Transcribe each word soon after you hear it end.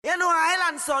You know,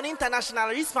 Island Sound International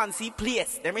response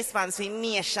place. Them response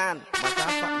nation. But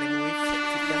I fuck them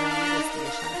with them on the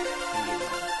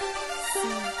station.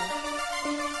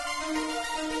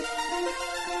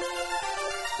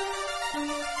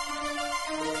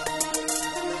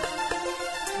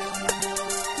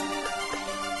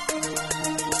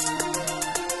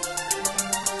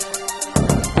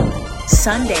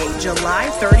 Sunday, July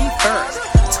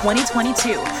 31st,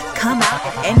 2022. Come out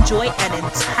and enjoy an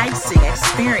enticing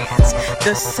experience.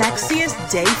 The sexiest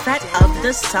day fete of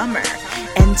the summer.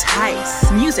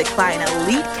 Entice. Music by an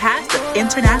elite cast of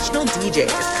international DJs.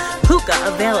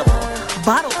 Hookah available.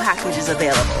 Bottle packages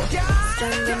available.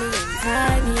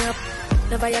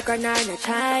 No Viagra nor no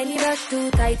Charlie, rush too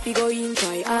tight, we go in,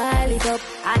 try all it up.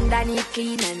 Underneath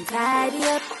clean and tidy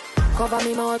up. Cover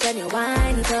me mouth when you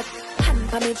wind it up. Hand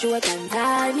for me throat and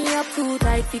tie me up. Too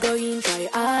tight, we go in, try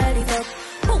all it up.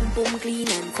 Boom boom clean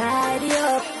and tidy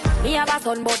up. Me have a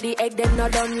son but the egg them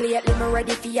not done lately. Me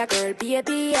ready for your girl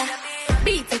baby.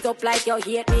 Beat it up like you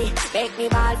hate me. Make me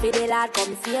ball for the lad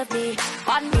come save me.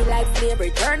 On me like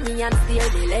slavery, turn me and steer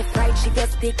me. Left right shift your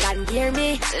stick and gear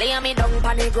me. Lay me down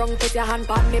pon the ground, put your hand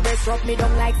pon me breast. Rub me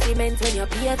down like cement when you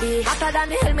baby. Hotter than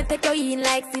the hell me take you in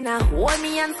like sinner. Hold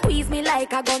me and squeeze me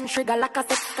like a gun trigger. Like a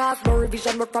sex cause no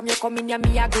revision. But from you come in ya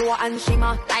me a glow and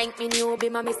shimmer. Like me new be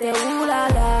me say ooh la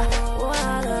la, ooh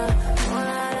la la, ooh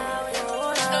la la.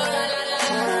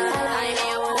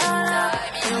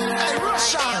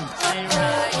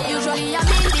 Usually I'm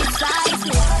in this size,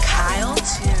 Kyle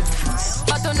Tunes.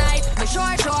 but tonight me sure.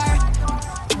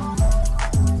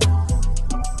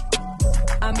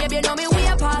 And baby you know me way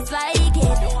past like it.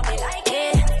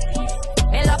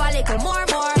 Me love a little more.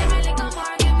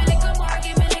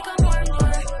 Give me little more.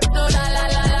 No la la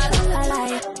la la la la.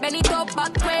 Bend it up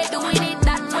back way, doing it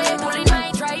that way, pulling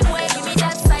my driveway. Give me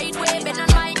that side way, bend on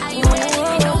my highway. If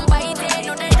you don't bite it,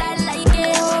 know that I like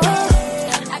it.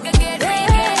 I can get real,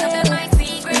 that's my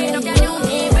secret. Don't get you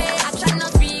deep, I try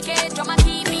not speak it. Drama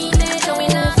keep me there, do me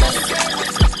now.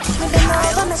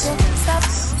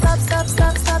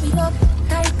 Stop it up.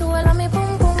 Tight to all of me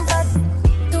boom boom back.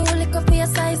 Too liquor for your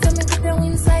size, so me get you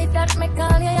inside that make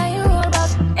all you roll back.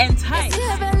 Entice,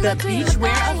 the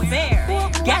beachwear affair.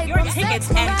 Get your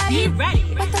tickets and be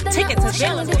ready. Tickets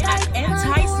available at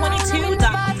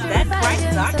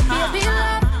entice22.eventbrite.com.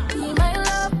 Be my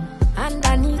love, and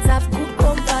I need have good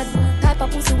comfort. Type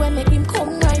of pussy when make him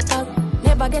come right back.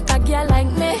 Never get a girl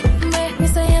like me. Me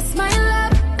say yes, my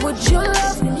love. Would you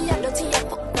love me? I don't see a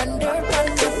fuck under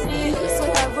pants. So I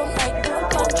run like good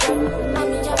country. I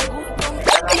mean, I'm good.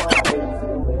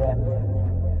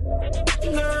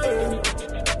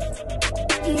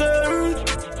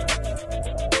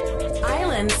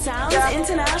 Island Sounds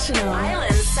International.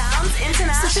 Island Sounds So she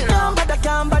International.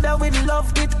 can't bother with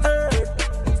love with her.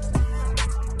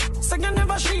 So you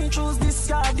never she choose this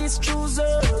guy, this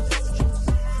chooser.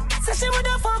 Say she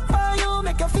woulda fuck for you,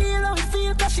 make you feel how you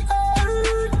feel, cause she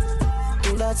hurt.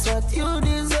 Well, that's what you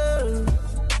deserve,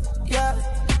 yeah.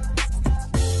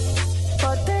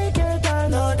 But take your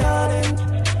time, no darling.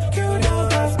 You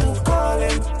don't have to call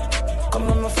him.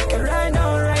 Come on, my fucking right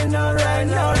now in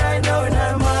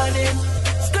the morning.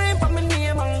 Scream for my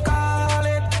name and call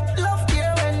it. Love you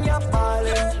when you're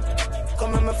falling.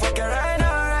 Come on, my fucking right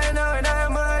now in the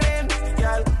morning.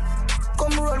 Girl,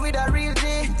 come roll with a real G.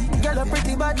 Girl, a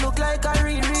pretty bad look like a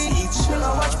Riri. Me no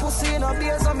watch pussy no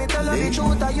beer, so me tell her the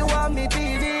truth that you want me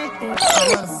TV. I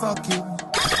wanna fuck you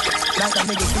like a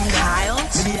nigga finger. Kyle Me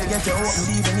need to get you open,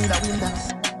 even need a window.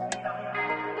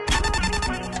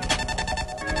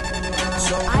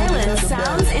 Island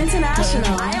Sounds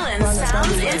International. Island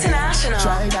Sounds International.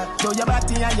 Try that, show your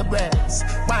body and your breasts.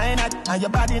 Why not? And your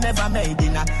body never made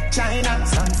in a China.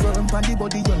 Stand firm on the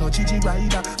body, you know Gigi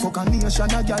rider. Fuck a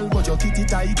nation, a girl, but your kitty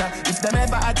tighter. If them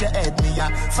ever at your head, me a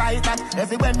fight back.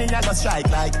 Everywhere me a go strike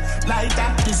like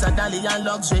lighter. This a dolly and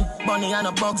luxury, money and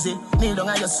a bugsy. Kneel down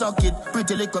and you suck it,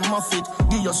 pretty little muff it.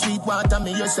 Give your sweet water,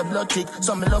 me use a blood tick.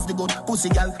 So me love the good pussy,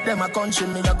 girl. Them a country,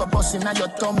 me a go bust in your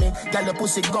tummy. Girl, your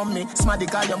pussy gummy, smarty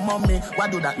call your mommy. Why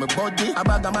do that, my body? A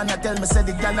bag of man a tell me say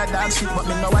the girl a dog shit, but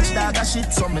me no watch dog a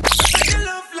shit, so me.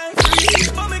 Love like free,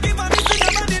 but me give a miss to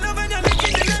your body. Love when you make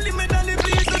it, then leave me, darling,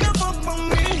 please do not fuck for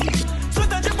me.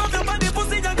 Sweat and drip off your body,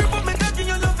 pussy and grip up me cocky.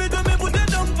 You love it when me put it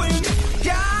down for you.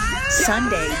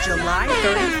 Sunday, July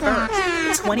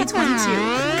 31st, 2022.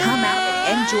 Come out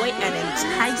and enjoy an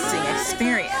enticing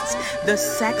experience. The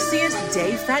sexiest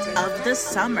day fete of the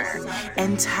summer.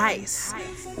 Entice.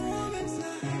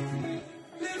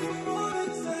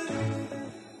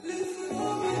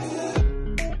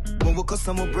 When we cuss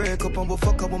and we break up and we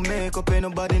fuck up, we make up. Ain't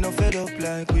nobody no fed up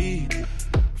like we.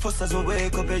 First as we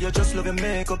wake up, you just love your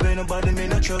makeup. Ain't nobody me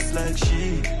not trust like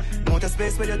she. Want a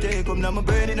space where you take up, now my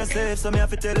brain in a safe. So me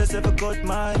have to tell yourself I cut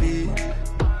my lead.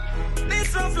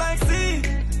 This rough like sea,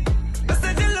 I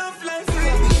said you love like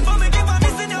sea. For me keep on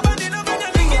missing your body, love and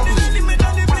you're thinking the limit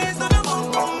and the place, so don't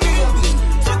come on me.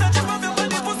 So that you have your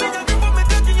body, pussy, you keep on me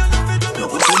taking your love and your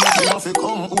pussy make you have to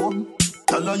come home.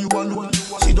 Tell her you alone.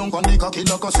 Sit down on the cocky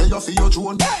like I say you feel your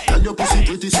drone. Tell your pussy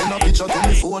pretty, send a picture to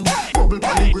me phone. Bubble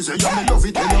pan the grizzly, you me love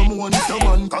it when you moan. If your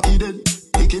man cocky dead,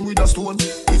 kick him with a stone.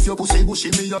 If your pussy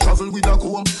bushy, me you travel with a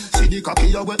comb. See the cocky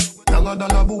you wet, longer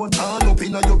than a bone. All up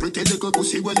in your pretty little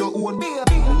pussy where you own. Me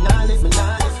nah live, me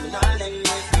nah live, me nah live, me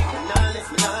nah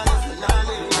live, me nah live, me nah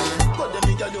live. But them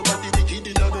nigga you got the wicked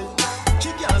in your bed.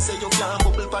 She can't say you can't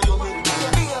bubble pan your bed.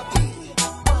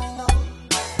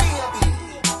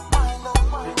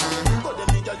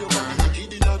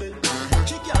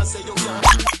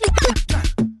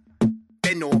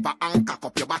 Bend over and cock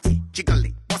up your body. Jiggle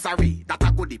it, bossary, that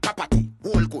a goodie property.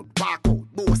 Whole good, walk out,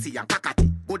 bossy and cockatty.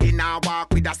 Goodie now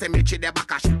walk with a cemetery, the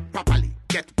backash. Properly,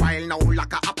 get wild now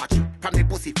like a apache. From the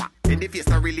pussy fat, then the face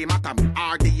don't really matter me.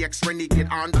 RDX renegade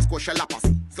underscore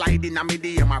shalapassy. Slide in a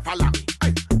medium or follow me.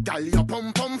 Hey, girl your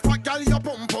pum pum fat, girl your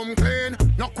pum pum clean.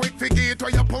 Not quick figure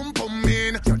where your pum pum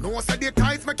mean. You know say the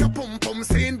ties make your pum pum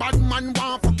seen. Bad man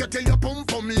want fuck you till your pum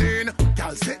pum lean.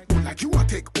 Girl say like you a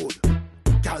take hold.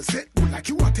 Girl say like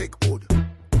you a take hold.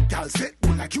 Girl say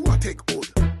like you a take hold.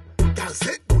 Girl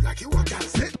say like you a girl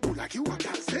say like you a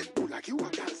girl say like you a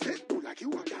girl say like you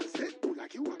a girl say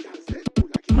like you a girl say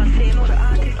like you. Maseno the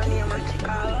artist and the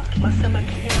magical. Masema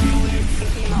kihero is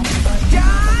him up.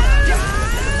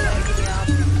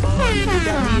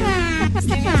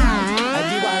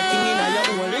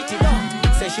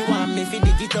 She want me fi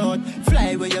dig it out.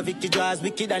 Fly where your Vicky draws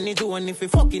wicked and it one. If we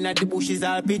fucking at the bushes,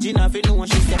 all pigeon off it know what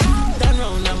she said. Turn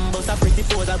round and bust a pretty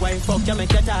pose. I go and fuck you,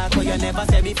 make you talk what you never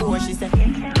said before. She said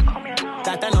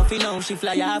that enough now. She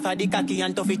fly off of the cocky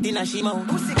and tough it in a she mouth.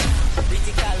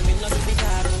 Pretty calm, me no super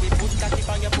hard. We put cocky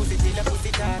on your pussy till your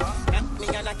pussy tight. Knock me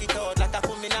and knock it out like a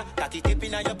kumina. Cocky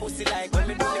tipping on your pussy like when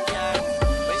me do the car.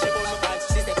 When she hold my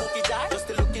pants, she say cookie jar. Just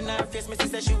to look in her face, me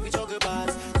say she with juggle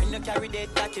bars. Me no carry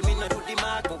that cocky, me no do the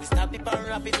mark. But we stop it and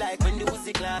wrap it like when the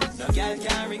Uzi clap. No girl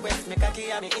can request me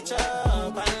cocky and me itch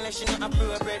up. Unless she not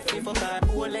appropriate free for car.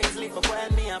 Poor legs lift up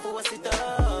when me and force it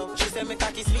up. She say me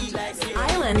cocky sweet like sleep.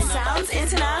 Island Sounds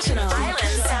International.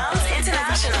 Island Sounds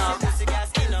International.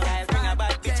 Guys bring a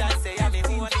bad bitch and say I'm me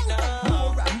want it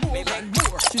now. Me make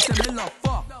more. She said me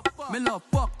love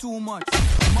fuck too much.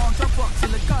 Mount a fuck till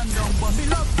the condom, but me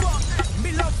love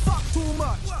fuck too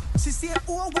much. She said,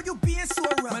 oh, why you being so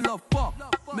rough?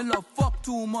 Me love fuck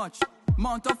too much.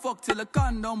 Mount a fuck till the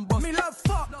condom, but me love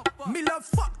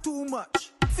fuck too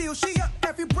much. Feel she up,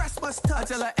 every breast must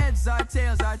touch. I tell her heads are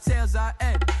tails are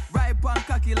head. Ride pan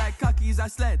cocky like cocky's a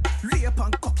sled. Lay up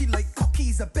on cocky like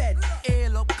cocky's a bed.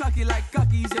 Ail up cocky like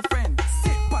cocky's your friend.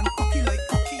 Sit pan cocky like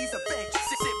cocky's a bench.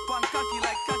 Sit pan cocky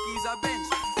like cocky's a bench.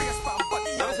 Face pan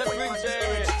body and white on the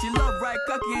edge. She love ride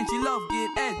cocky and she love get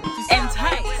head.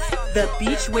 Entice, the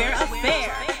beachwear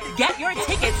affair. Get your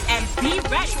tickets and be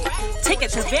ready.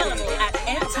 Tickets available at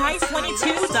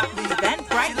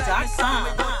entice22.eventbrite.com.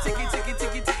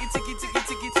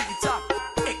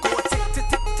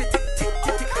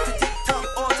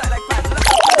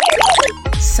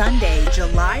 Sunday,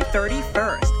 July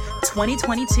 31st,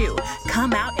 2022.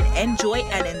 Come out and enjoy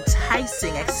an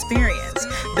enticing experience.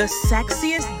 The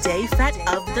sexiest day fete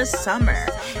of the summer.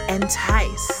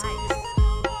 Entice.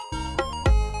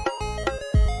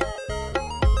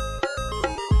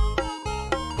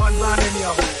 Gun ban in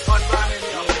your home. Gun ban in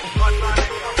your home.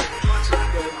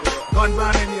 Gun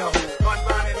ban in your home. Gun ban in your home. Gun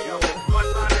ban in your home. Gun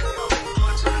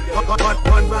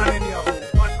ban in your home.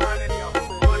 Gun ban in your home.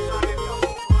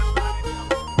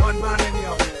 Gun ban in your home. Gun ban in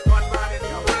your home. Gun ban in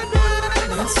your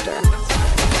home. Monster.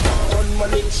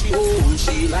 Gunman in she hole,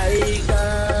 she like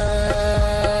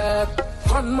that.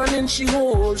 Gunman in she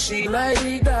hole, she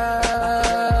like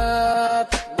that.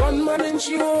 Gunman in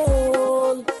she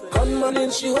hole. Gunman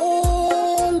in she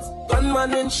hole.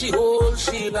 Gunman in she hole,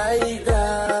 she like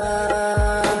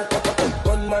that.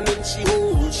 Gunman in she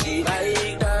hole, she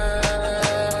like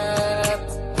that.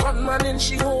 Gunman in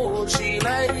she hole, she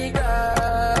like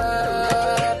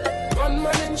that.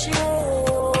 Gunman in she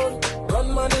hole,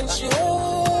 gunman in she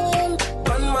hole,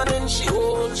 gunman in she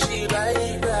hole, she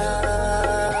like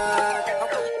that.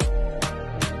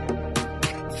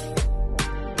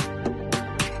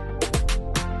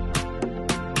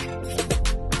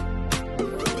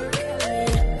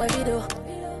 Where we do,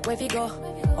 where we go,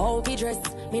 how we dress,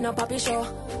 me no papi show.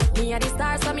 Me are the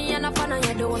star, so me and a fan of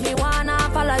you. Do me wanna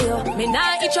follow you. Me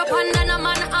nah itch up under no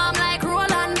man arm like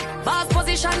Roland. Boss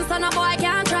position, son of boy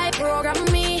can't try program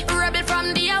me. Rebel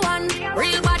from day one.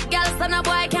 Real bad girl, son of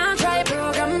boy can't try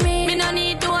program me. Me no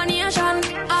need donation.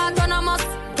 Autonomous,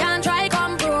 can't try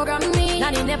come program me.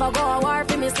 Nanny never go a war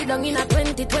for me. Sit down in a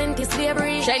 2020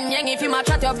 slavery. Shen Yang if you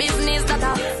match at your business,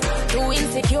 that too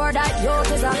insecure that you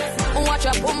is a. Watch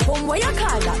your pum pum, what you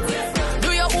call that?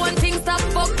 Do your own thing, stop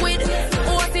fuck with.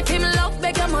 What if him love,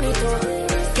 beg your money too?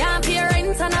 Can't pay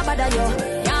rent and a bother you.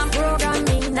 Can't program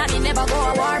me, nanny never go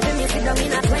a war for me. Sit down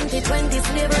in a 2020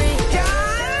 slavery.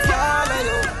 Follow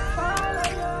you.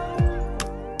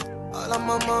 All of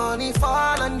my money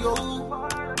fall on you.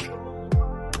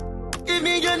 Give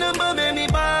me your number, make me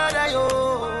bother you.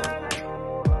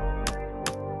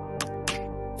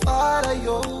 Follow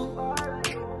you.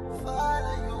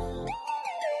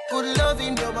 Good love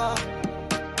in your mouth.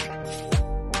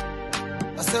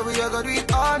 I said we are gonna do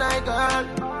it all night, girl.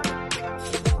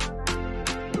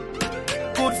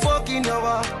 Good fuck in your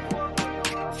mouth.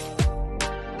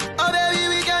 Oh baby,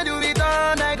 we can do it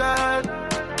all night, girl.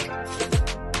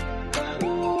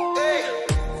 Hey,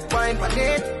 wine for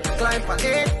it, climb for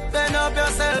it. Bend up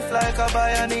yourself like a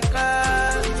bionic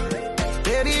girl.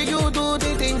 Baby, you do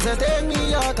the things that take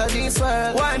me out of this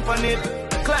world. Wine for it,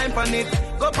 climb for it.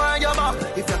 Go on your back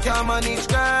if you can't manage,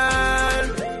 girl.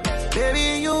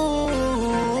 Baby, you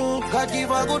God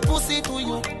give a good pussy to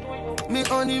you. Me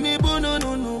honey, me boo, no.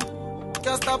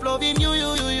 Can't stop loving you.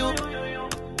 You.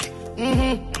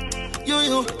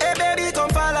 Hey, baby, come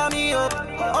follow me up.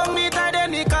 On me tight,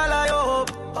 then me call you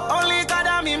up. Only God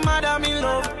I'm in mad, I'm in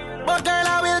love. But girl,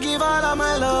 I will give all of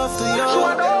my love to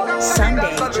you.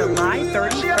 Sunday, July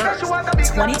 31st,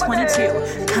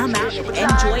 2022. Come out and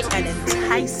enjoy an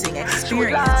enticing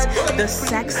experience. The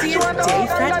sexiest day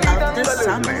fete of the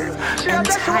summer.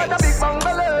 Entice.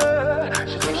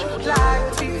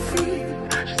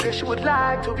 She would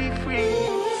like to be free.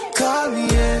 Call me,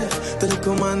 yeah. Tell you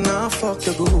come on now, fuck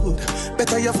you good.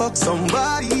 Better you fuck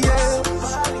somebody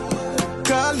else.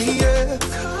 Call me, yeah.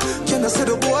 Can I say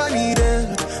the boy need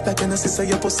it? Like can I say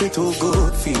your pussy too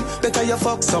good feel? Better you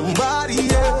fuck somebody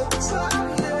else.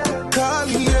 Call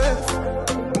me, yeah.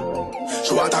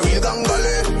 She want a real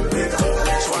gangale.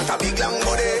 She want a big long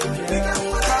body.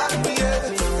 Call me, yeah.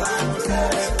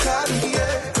 Call me,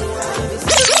 yeah.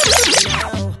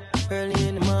 Early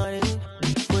in the morning,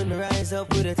 when I rise up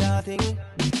with a tall thing,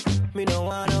 me don't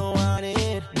want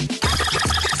it.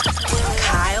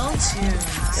 Kyle Tunes.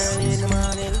 Early in the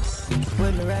morning,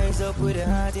 when I rise up with a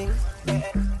hard thing,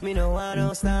 me don't want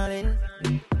no stalling.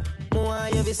 Why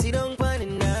you be sit down on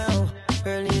it now?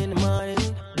 Early in the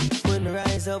morning, when I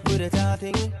rise up with a tall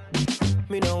thing,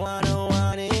 me don't want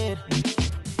it.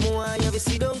 Why you be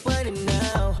sit down on it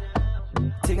now?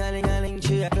 Ting-a-ling-a-ling,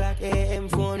 3 o'clock a.m.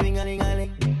 phone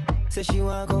ring-a-ling-a-ling. Say she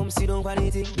want come sit down on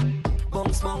it.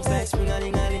 Bounce like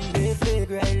spring-a-ling-a-ling. They fake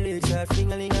right legs are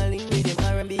fling-a-ling-a-ling. With them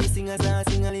R&B singers are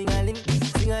sing-a-ling-a-ling.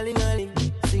 Sing-a-ling-a-ling,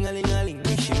 sing-a-ling-a-ling.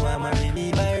 She want marry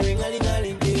me by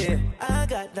ring-a-ling-a-ling. Yeah, I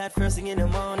got that first thing in the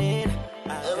morning. I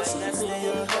got that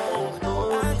stay at home.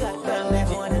 I got that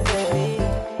left one and baby.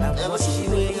 I watch she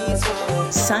waits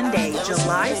for. Sunday,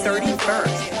 July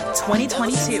 31st,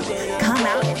 2022. Come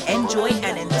out and enjoy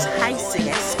an enticing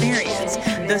experience.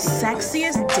 The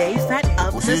sexiest day fete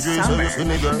of the summer.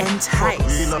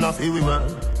 Entice.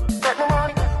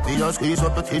 Me just squeeze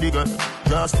up the kitty girl.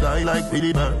 Just fly like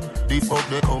Billy Bird. The fuck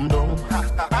they come down.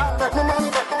 Take my money,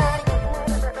 take my money.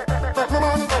 Take my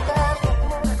money, take my money.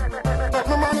 Take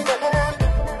my money, take my money.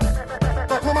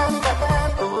 Take my money, take my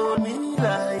money. Hold me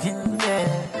like you,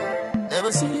 yeah.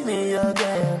 Never see me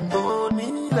again. Hold me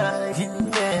like you,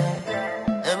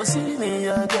 yeah. Never see me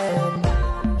again.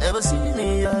 Never see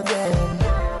me again.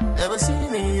 Never see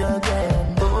me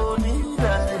again. Hold me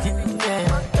like you, yeah.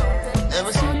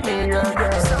 Never see me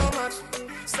again.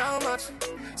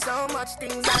 So much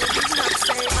things I did not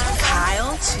say.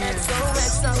 Kyle Tunes.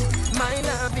 So, my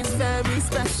love is very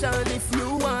special. If you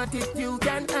want it, you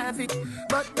can have it.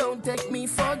 But don't take me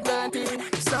for granted.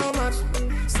 So much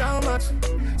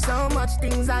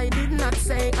things I did not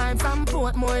say. I'm from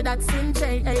Portmore, that's in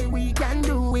J.A. We can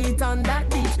do it on that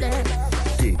beach there.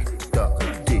 Tick tock,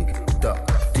 tick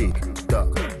tock, tick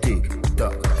tock, tick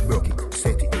tock. Broke it,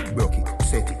 set it, broke it,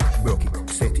 set it, broke it,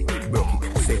 set it, broke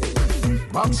it, set it.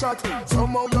 Back shot,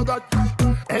 somehow you got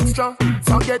extra.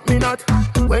 Forget me not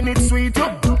when it's sweet. You,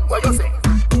 what you say?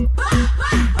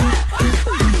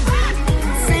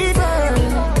 Fever,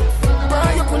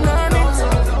 why you put on it?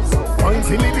 Wine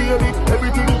for me, baby,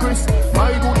 everything crisp.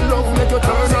 My good love make you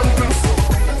turn and crisp.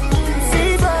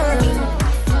 Fever,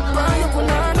 why you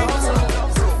put on it?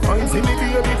 Wine for me,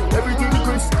 baby,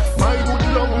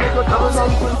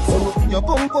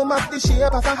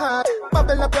 have a heart.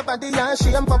 Bubble up your body and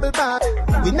she and bubble back.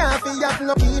 We not be have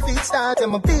no key feet start.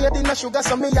 And my baby no sugar,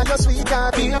 so me and your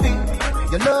sweetheart. Baby,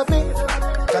 you love me,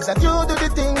 cause if you do the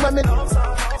thing when me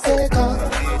take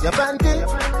off your panty,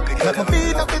 let me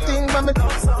beat up the thing when me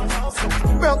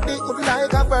broke the hood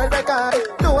like a bird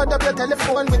record. Load up your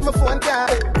telephone with my phone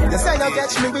card. You say you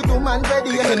catch me with 2 man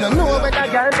ready, and you don't know where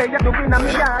that girl say you're looking at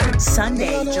me yard.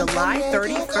 Sunday, July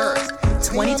 31st,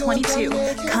 2022.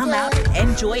 Come out and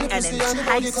enjoy an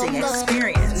enticing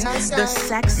experience. The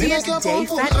sexiest day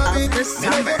fete of the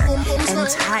summer.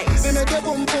 Entice. Me make your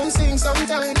boom boom sing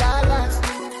sometime. La la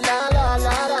la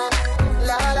la la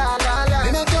la la la la.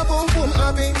 Me make your boom boom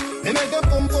happy. Me make your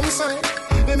boom boom sing.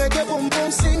 Me make your boom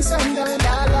boom sing sometime.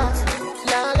 La la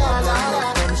la la la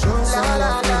la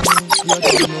la la.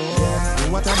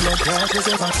 What I'm like,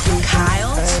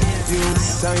 Kyle.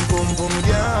 Time boom boom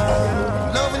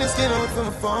yeah. Loving the skin out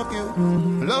from fuck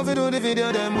you. Love it do the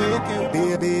video them with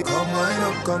you. Baby, come wind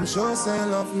up, come show say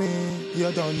love me.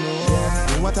 You don't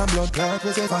know what a blood clot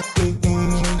we say fuck me.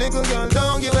 Little girl,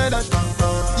 don't give her that.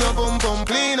 Your boom boom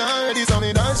clean already, so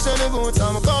me dance to the boots.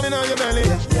 I'm coming on your belly.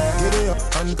 Get it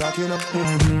up and cocking up.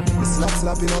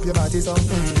 Slapping up your body so.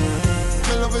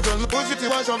 Me love it when me push it, you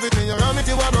want shove it in your arm, it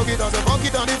you want broke it, as a funk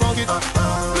it and the funk it.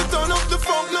 Me turn up the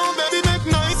funk now, baby, make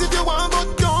nice if you want,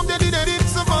 but don't daddy.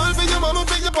 So fall for your mama,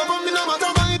 for your papa, me no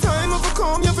matter by the time of a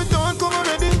come, if you don't come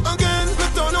already. Again, me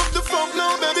turn up the funk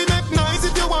now, baby, make nice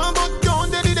if you want, but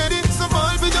don't daddy. So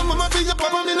fall for your mama, for your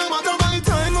papa, me no matter by the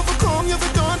time of a come, if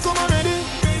you don't come already.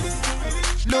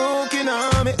 Looking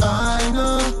at me, I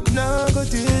know, now go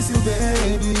tease you,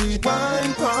 baby.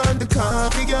 Wine pon the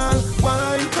coffee, girl.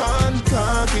 Wine pon the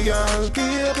coffee, girl.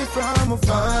 Baby, from a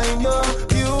fine, yo.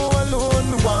 You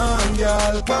alone, me one,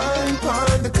 girl. Wine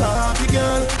pon the coffee,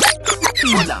 girl.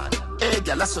 Hold on. Hey,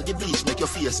 girl, I saw the bleach make your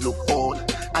face look old.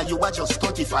 And you are just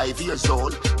 35 years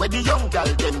old. Where the young girl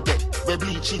them get, where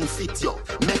bleaching fit you,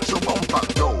 make your bumper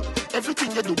down.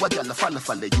 Everything you do, a girl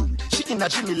follow you. She in a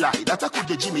Jimmy lie, that I could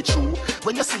the Jimmy true.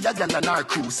 When you see a girl and her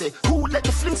crew, say, who let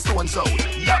the Flintstones out?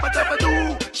 Yabba dabba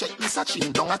do. Shake me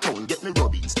searching down a town, get me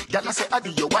rubbings. Girl, I say, I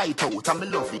do your white out, and me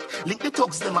love it. Link the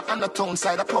thugs, them on the town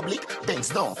side of public. Bends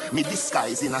down, me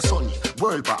disguise in a sunny.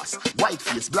 World boss, white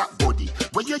face, black body.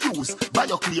 Where you use, buy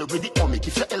your clear with the omic.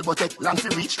 If your elbow take long to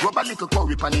reach, rub a little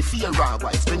curry pan if you raw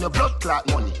white. Spend your blood clot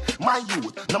money. My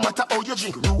youth, no matter how you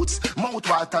drink roots. Mouth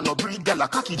water, no breed, girl, a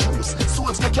cocky juice.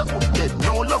 Swords make you up dead,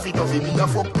 no lovey-dovey. Me a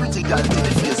fuck pretty girl till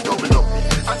the face double up.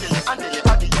 Andele, addy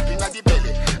up inna the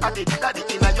belly. Addy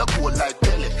inna your cold like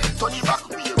belly. Turn it back,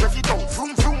 we rev it out.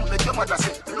 Vroom, vroom, make your mother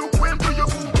say, look when do you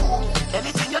boom, boom.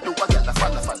 Anything you do, a girl a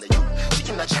follow you.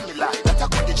 She inna Jimmy lie, that a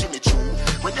good the Jimmy true.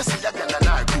 When you see a girl and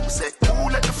her group say, who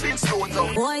let the Flintstones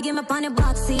out? Boy, give me on the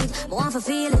box seat. Want to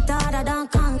feel it harder than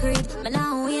concrete. But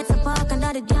now wait to park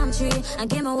under the damn tree. And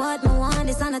give me what me want.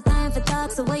 It's not a time for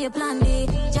talk, so where you plan it?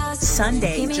 Just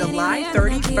Sunday, July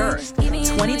 31st,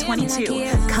 2022.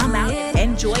 Come out and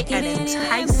enjoy an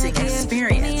enticing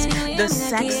experience. The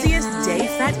sexiest day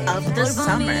fete of the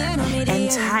summer.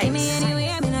 Entice.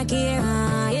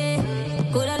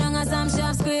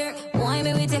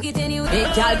 Hey,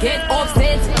 y'all get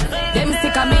upset. Them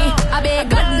sick of me. I beg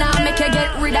God now, make you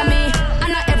get rid of me.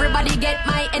 And not everybody get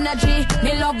my energy.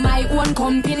 Me love my own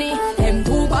company. Them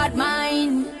too bad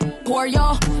mind. Poor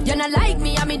yo, you not like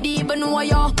me, I me deep know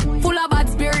yo. Full of bad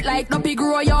spirit like no pig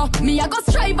grow yo. Me I go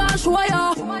strive and show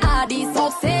yo. All this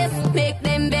success make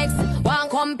them vex. Want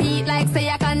compete like say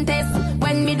I contest.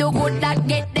 When me do good that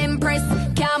get them press.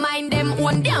 Can't mind them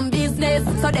own damn business.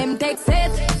 So them take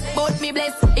it. But me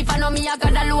bless. If I know me I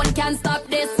God alone can't stop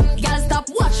this. Girl stop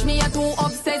watch me, you're too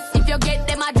obsessed. If you get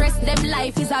them address, them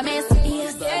life is a mess.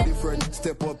 Yeah. Different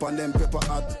step up on them pepper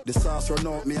hot. The sauce run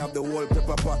out, me have the whole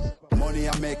pepper pot. Money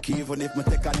I make even if me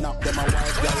take a nap. Them my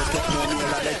wife girl take more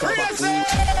meal and they come back.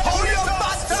 Hold your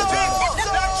bastard!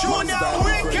 Junior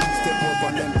wicked! Step up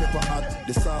on them pepper hot.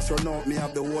 The sauce run out, me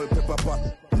have the whole pepper pot.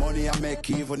 Money I make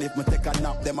even if me take a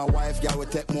nap. Then my wife girl will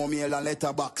take more meal and let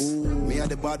her box. Me a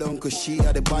the bad uncle, she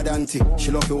a the bad auntie.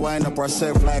 She love to wind up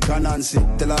herself like a Nancy.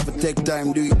 Tell her to take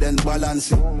time, do it then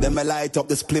balance it. Then me light up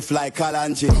the spliff like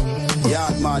Kalanji.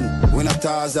 Yard man, win a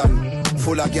Tarzan.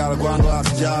 Full of girl, go and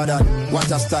ask Jordan. What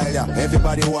a style, yeah.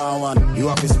 Everybody want one. You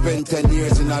have to spend 10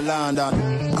 years in a London.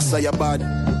 I say you bad,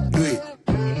 do it.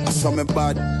 I saw me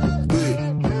bad, do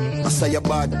it. I say you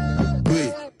bad, do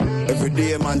it. Every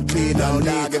day man clean and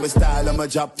dog. Every style of my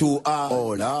job too hard.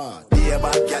 Oh Lord. Be a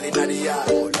bad girl in the yard.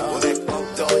 Oh Lord. Make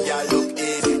uptown y'all look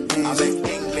easy. I make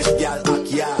English girl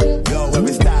act yard. Yo,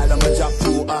 every style of my job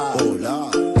too hard. Oh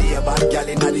Lord. Be a bad girl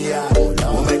in the yard. Oh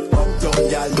Lord. Make uptown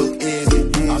y'all look easy.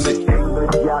 I make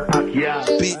English girl act yard.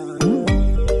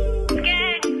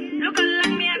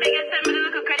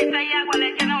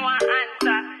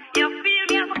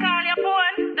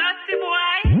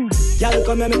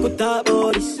 come here, me could talk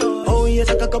about this. Oh, you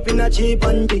suck a cup in a cheap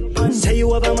panty. Say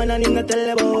you have a man and him not tell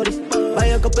about this. Buy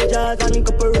a couple jars and a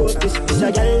couple roses. This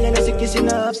a girl and a sick kiss in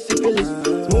a half syphilis.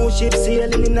 Smooth ship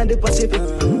sailing in the Pacific.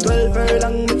 12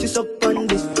 furlong, make you suck on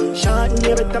this. Short and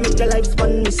you better make your life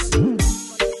span this.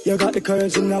 You got the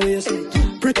curves in the waist.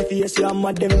 Pretty face, you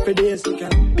mad them for days.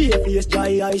 Be a face,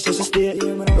 dry eyes, just stay.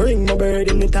 Ring my bird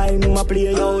in the time I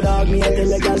play. Yo, dog, me I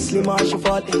tell a girl slim or she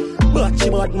fat. But she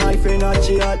bought my friend or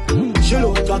she hot. She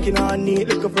look talking on neat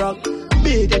like a frog.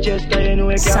 Beat your chest, I know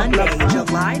I can't Sunday,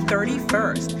 July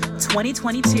 31st,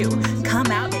 2022. Come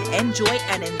out and enjoy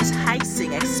an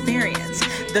enticing experience.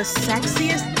 The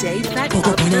sexiest day fete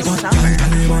of the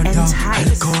summer.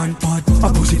 Entice. A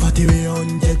pussy fatty way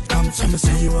on dead come. Some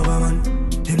say you have a man.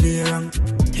 Him the wrong.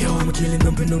 Yo, I'm killing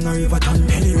them in a river town.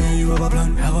 Anyway, you have a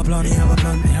plan, have a plan, have a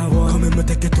plan, have one. Come in, me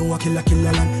take it to a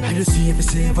killer land. I just see if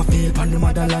it's safe, I feel pan the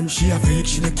motherland. She a freak,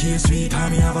 she the case, sweet,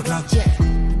 time me have a clock. Yeah.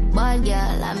 Bad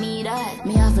girl, I mean that.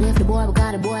 Me have to leave the boy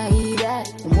because the boy he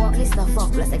that. The walk list of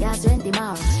fuck plus I got 20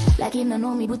 miles. Like him no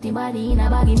know me, put him body in a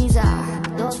bag in his car.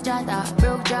 Dove chatter,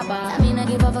 broke chopper. I mean I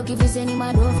give a fuck if you send him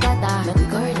a dove cutter. Make we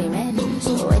curly man,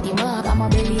 so wet him up. I'm a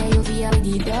belly and you feel with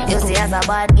the dog. You see as a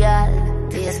bad girl,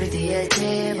 taste with the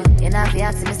gym. You know if you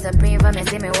ask me Supreme for me,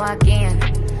 see me walk in.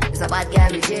 It's a bad girl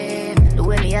with gym. The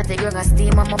way me I take girl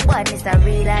steam on my body, it's a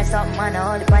real life something man, I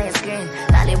hold it by your screen.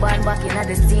 Taliban back in at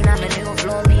the scene, I'm a new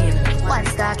flow meme. One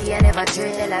stocky, I never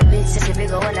trade. Tell a bitch, say she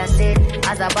figure what I said.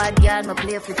 As a bad girl, me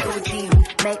play for 2 teams.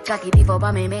 Make cocky before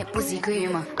but me make pussy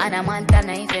cream. And a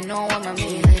Montana if you know what I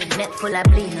mean. Neck full of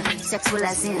bling, sex full of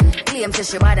sin. Claim say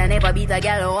she bad, I never beat a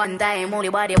girl one time. Only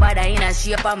body bad, I in a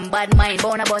shape and bad mind.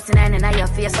 Bone a bustin' and in your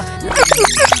face.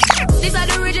 This is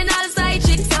the original side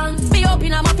chick song. Be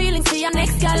open up my feelings to your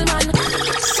next girl, man.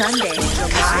 Sunday,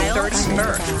 July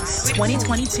 31st,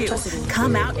 2022.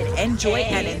 Come out and enjoy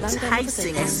an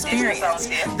enticing experience.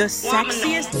 The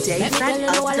sexiest day fete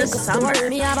of the summer.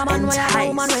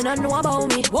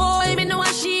 Entice. Boy, me know a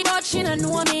she, but she don't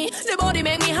know me. The body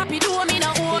make me happy, do me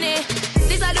not own it.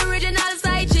 This is the original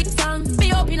side chick song.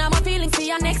 Be open up my feelings to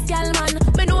your next girl, man.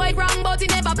 Me know it wrong, but it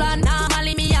never plan.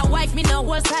 Normally me a wife, me no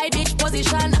whole side bitch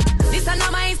position. This is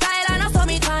not my style and I saw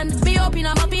me tan. Be open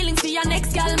up my feelings to your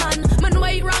next girl, man. Me know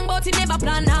it wrong, but it never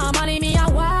plan. Normally me a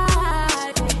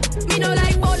wife. Me no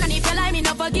like bone, and if you like me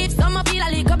no forgive. Some a feel a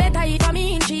little better if I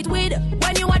mean cheat with.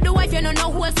 When you are the wife, you don't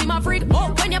know who else see my freak.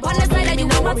 Oh, when you're on the side, you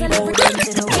know what's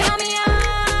everything. Hear me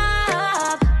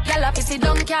up. Girl, if you sit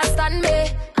down, can't stand me.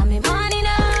 I'm me man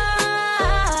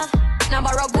enough. Now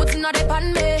borrow goods, not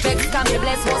depend me. Vex can be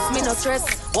blessed, bust me no stress.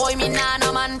 Boy, me nah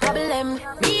no man problem.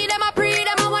 Me them a pre,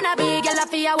 them a wanna be. Girl,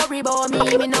 if you worry about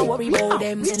me, me no worry about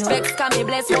them. Vex can be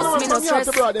blessed, bust me no stress.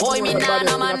 Boy, me nah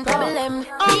no man problem.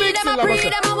 Me them a pre,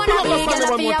 them a wanna be.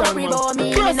 Girl, if you worry about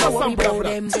me, me no worry about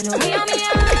them. Hear me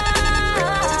up.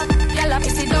 Girl, if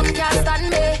you sit down, can't stand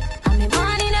me. I'm me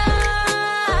man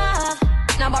enough.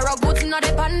 Now borrow goods, not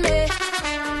depend me.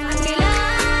 Me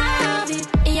love it.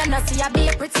 You know see I be a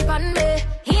pretty pan me.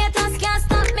 Haters can't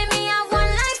stop me. Me have one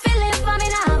life to live, but me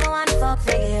not have one fuck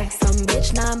figure. Some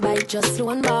bitch nah bite, just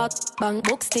loan back. Bank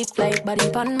book stiff like body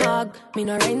pan mag. Me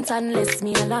no rent unless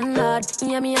me a landlord.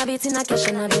 Yeah, me have it in a cash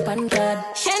and a big pan card.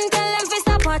 Shen tell them fi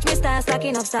stop watch me start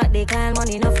stacking up stock. They call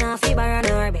money enough now fi borrow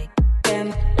nor beg.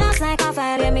 Last like a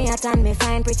file, yeah, me a tan, me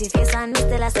fine pretty face and me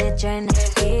still a set trend.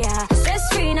 Yeah, stress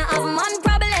free, not have man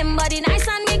problem, body nice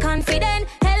and me confident.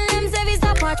 Tell them say we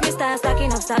stop watch me start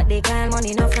stacking up stock. They call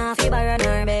money enough now fi borrow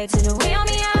nor beg. So the way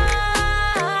me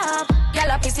up,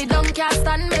 girl a pissy down can't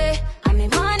stand me. And me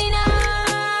money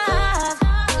enough,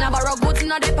 now borrow goods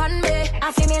not depend me.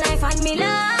 I feel me life and me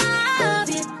love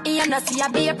it. You know see I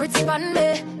be a pretty pan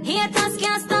me. Haters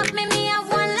can't stop me, me have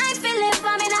one life to live,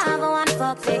 and me not have one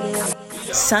fuck figure.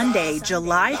 Sunday,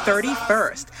 July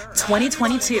 31st,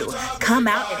 2022. Come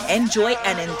out and enjoy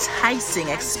an enticing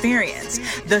experience.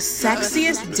 The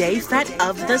sexiest day fete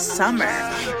of the summer.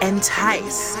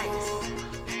 Entice.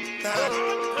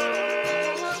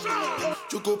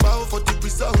 You go bow for the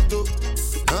result, though.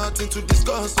 Nothing to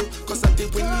discuss, oh. Cause I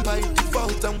did win by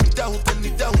default and without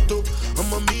any doubt, oh.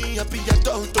 I'm a me happy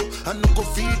adult, oh. I no go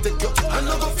feed the girl, I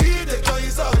no go feed the girl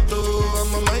is out, oh.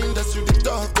 I'm a mind that's you the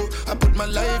talk, oh. I put my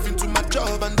life into my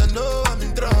job and I know I'm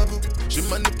in trouble. She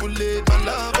manipulate my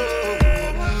love, oh.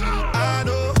 I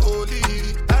know holy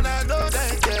and I know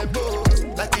that get both.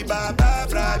 Like the Baba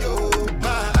Frayo,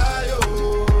 my ayo,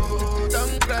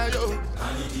 don't cry, yo.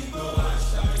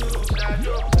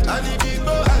 I need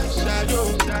people and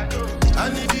shadow. I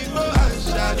need people and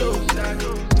shadow.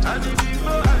 I need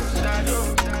people and shadow.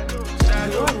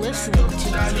 You're listening to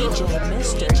DJ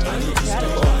Mr.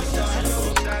 Incredible.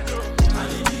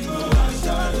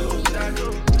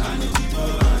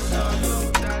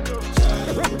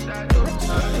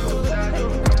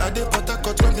 I dey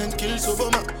Port when them kill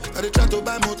Soboma. I dey try to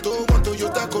buy moto, want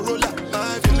Toyota Corolla.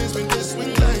 My feelings been they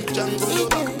swing like Django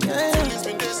Lover. Feelings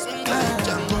been they swing like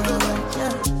Django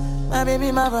Lover. My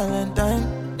baby, my Valentine.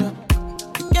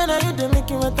 Yeah, now you dey make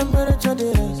you a temperature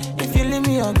dey rise. If you leave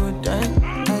me a good time,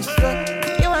 I swear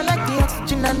you are like the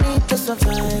oxygen I need to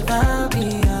survive. I'll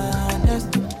be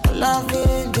honest,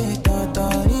 loving the thought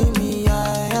of me. I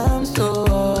am so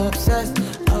obsessed.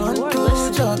 I want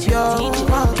to chop your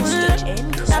heart.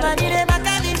 Nobody dey back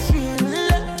at this feel.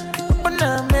 Open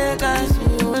up, make us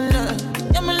feel.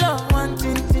 Yeah, my love one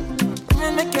thing. Me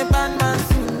make a bad man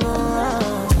sing.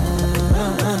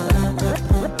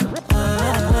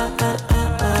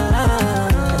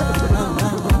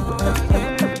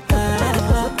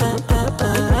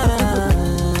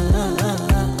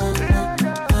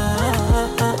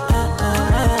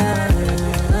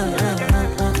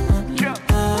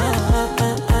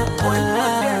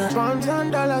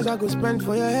 I go spend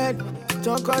for your head.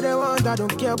 Talk all they want, I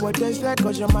don't care what they said.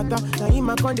 Cause your matter, now you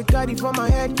my con they carry for my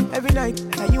head. Every night,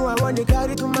 now you I want to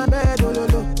carry to my bed. Oh no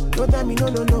no, don't tell me no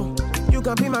no no. You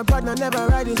can be my partner, never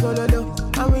ride it solo low.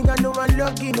 And we got no one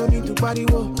lucky, no need to party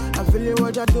whoa. I'm feeling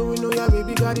what you're doing, know ya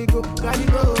baby, gotta go.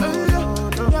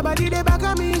 Your body they back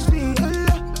at me, sweet.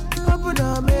 Open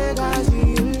up, make I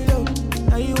see.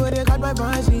 Now you where they got my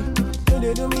fancy. Don't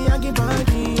they do me, I keep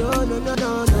party. Oh no no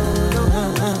no no.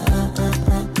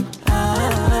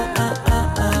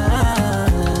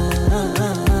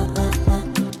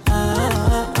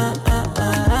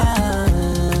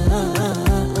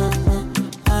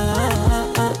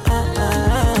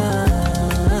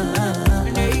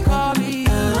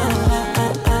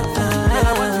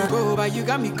 You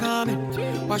got me coming.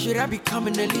 Why should I be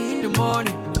coming early in the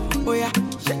morning? Oh yeah,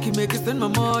 shake it, make it spend my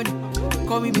money.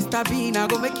 Call me Mr. Bean, I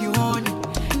go make you honey.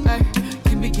 Hey,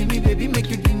 give me, baby, make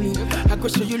you give me. I go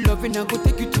show you love and I go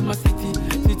take you to my city.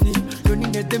 Don't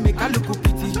need that, they make I look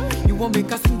pity. You won't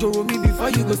make a sing to me before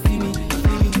you go see me.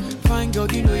 Fine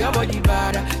girl, you know your body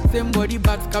bad. Same body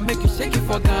bags can make you shake it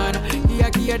for Ghana.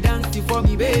 Here, dancing for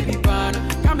me, baby, pan.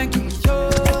 Come and give me show.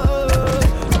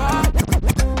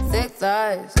 Thick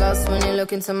thighs, lost when you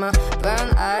look into my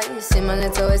brown eyes. See my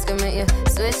little ways can make you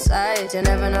switch sides. You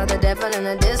never know the devil in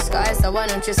a disguise. So why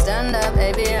don't you stand up,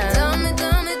 baby, and tell me, do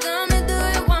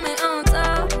you want me on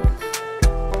top?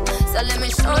 So let me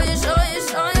show you,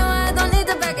 I don't need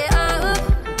to back it up.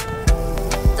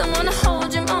 Don't wanna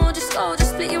hold you, mold you, slow,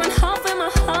 just split you in half with my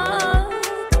heart.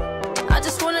 I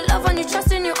just wanna love on you,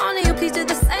 trust in you, honor you, please do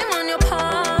the same on your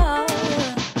part.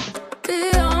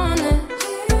 Be honest.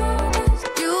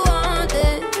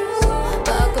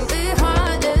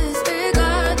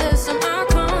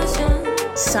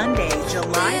 Sunday,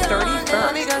 July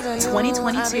 31st,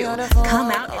 2022.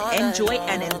 Come out and enjoy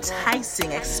an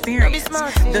enticing experience.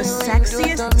 The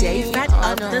sexiest day fete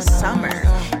of the summer.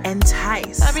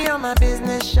 Entice. I be on my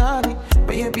business, shorty,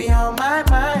 but you be on my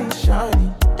mind,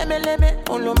 shorty. Let me,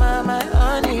 all my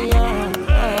honey,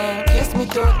 Kiss me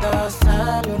to the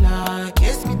cellular,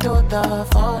 kiss me to the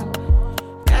phone.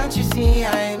 Can't you see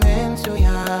I'm into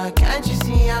ya? Can't you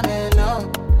see I'm in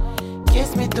love?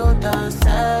 Kiss me to the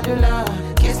cellular,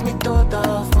 kiss me to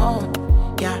the phone.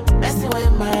 Yeah, messing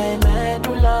with my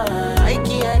medulla. I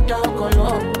can't talk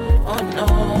alone. Oh no,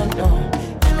 no.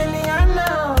 Emiliano,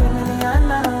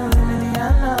 no.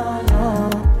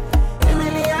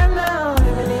 Emiliano,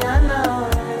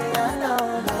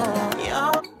 no.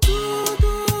 Yo.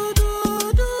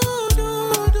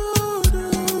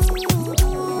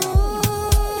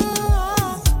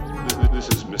 This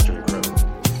is Mr. Incredible.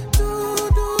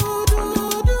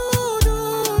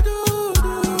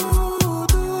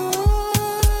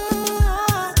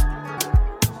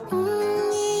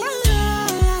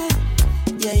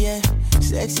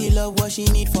 Sexy love, what she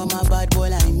need for my bad boy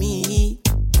like me.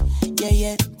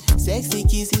 Yeah. Sexy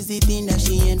kiss is the thing that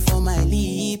she ain't for my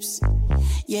lips.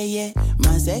 Yeah.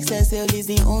 My sex herself is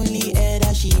the only air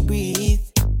that she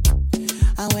breathes.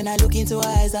 And when I look into her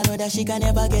eyes, I know that she can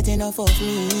never get enough of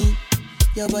me.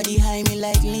 Your body high me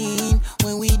like lean.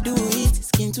 When we do it,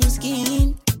 skin to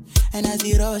skin. And as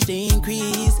the rush they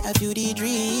increase, I feel the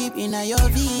drip in your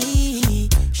V.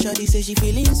 Shorty say she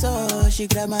feeling so. She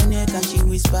grab my neck and she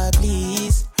whisper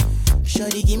please.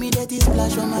 Shorty give me that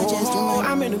splash from my chest to my.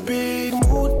 I'm in a big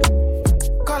mood.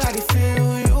 Call I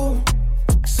feel you.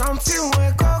 Something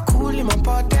wake up cool in my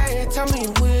body. Tell me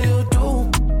what you do.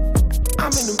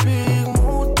 I'm in a big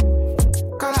mood.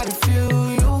 Call I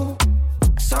feel you.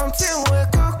 Something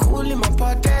wake up cool in my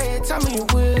body. Tell me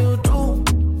what you do.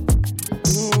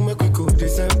 Make we go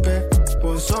December.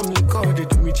 Want some liquor, they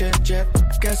do me check.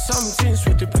 Get something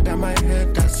sweet to put on my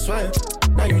head, I swear.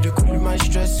 Now you the cool my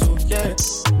stress, so yeah.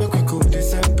 Make we go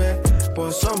December,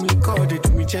 but some liquor they do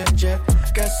me jet.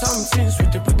 Get something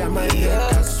sweet to put on my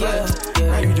head, I swear.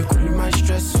 Now you the cool my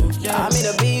stress, so yeah. I'm in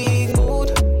a big mood,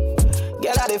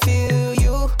 girl I dey feel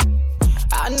you.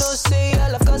 I know say I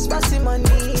love cause passing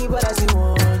money, but I still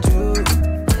want you.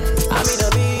 I'm in a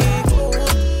big mood,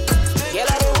 girl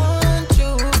I dey want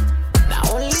you. Now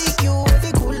only you if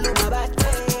you cool on my back,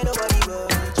 nobody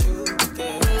but you.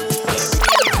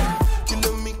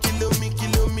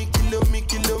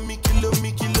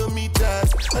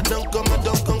 Kilometers. I don't come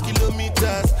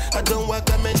kilometers. I don't walk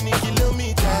that many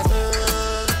kilometers.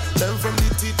 Learn from the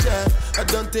teacher. I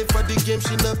don't take for the game,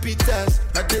 she no pitas.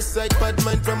 I decide bad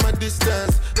mind from a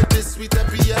distance. But this sweet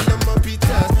happy, I love my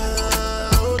pitas.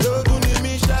 Oh, don't give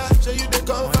me shot. Show you the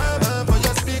confirm for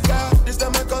your speaker. This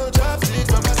time I call drop six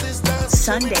from assistance.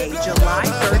 Sunday, July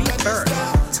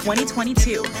 31st,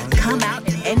 2022. Come out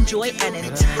and enjoy an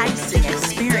enticing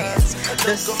experience.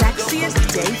 The sexiest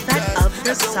day fete of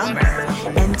the summer.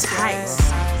 Entice.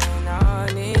 I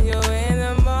need you in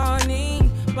the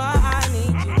morning, but I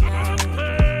need you now.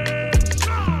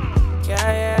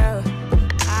 Yeah.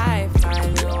 I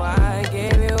find you, I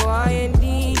give you all you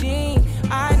needing.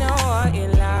 I know what you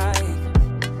like.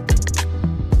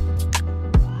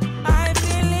 I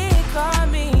feel it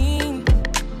coming.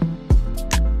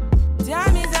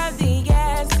 Time is of the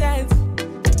essence.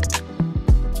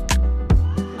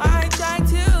 I try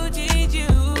to teach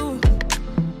you,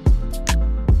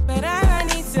 but I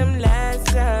need some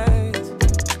lessons.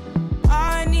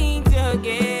 I need to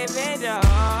give it up.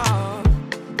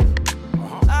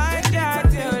 I try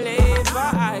to live,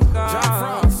 but I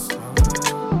can't.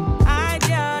 I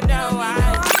don't know why.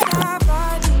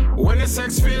 When the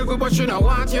sex feel good, but you don't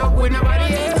want you with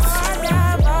nobody else.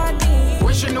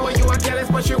 When she know you are jealous,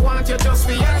 but you want you just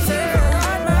for yourself.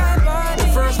 The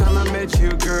first time I met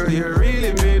you, girl, you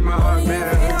really made my heart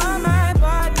better.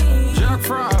 Jack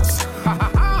Frost.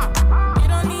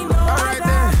 Alright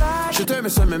then. She tell me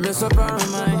something miss up on my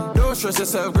mind. Don't stress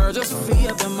yourself, girl, just free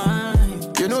up your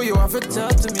mind. You know you have to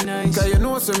talk to me nice. Cause you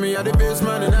know to me, you're the best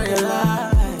man in your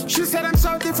life. She said I'm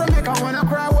so different, make her wanna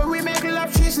cry. When we make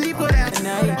love, she sleep with that.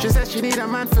 She said she need a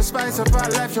man for spice up her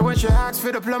life. So when she asks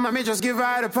for the plum, I may just give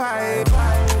her the pipe.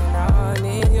 I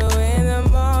need you in the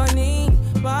morning,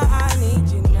 but I need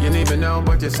you now. You need me now,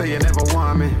 but you say you never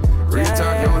want me. Real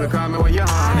talk, you only call me when you're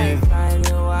honey. I find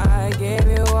you, I give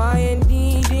you all you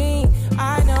needing.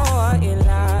 I know what you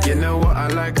like. You know what I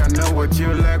like, I know what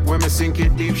you like. When me sink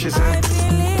it deep, she said I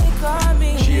feel it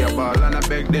coming. She a ball and a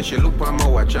beg, then she look on my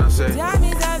watch and say Time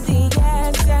is of the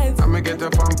essence. I'ma get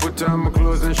up and put on my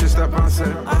clothes and she stop and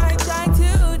say I try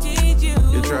to teach you.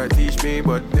 You try to teach me,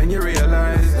 but then you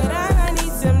realize that I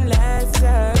need some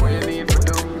lessons. What you need for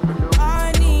them?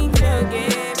 I need to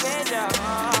give it up.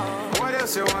 What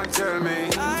else you want to tell me?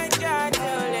 I try to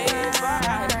live, but I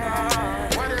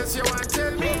can't. What else you want to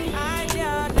tell me? I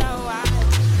don't know why.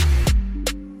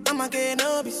 I'ma get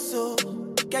no be so.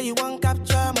 Girl, you won't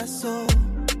capture my soul.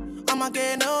 I'ma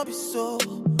get no be so.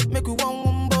 Make you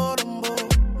one bombo.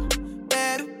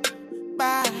 Better,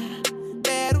 bye.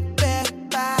 Better,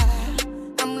 bye.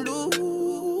 I'm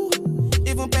loose.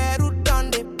 Even better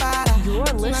done the para. You're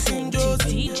listening to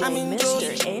DJ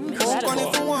Mr.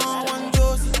 Incredible.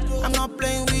 I'm not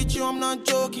playing with you, I'm not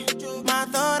joking. My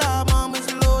thought of mom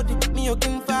is loaded. Me, you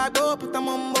can fag up, but I'm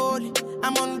on board.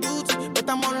 I'm on duty, but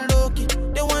I'm on low-key.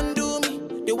 They want do me,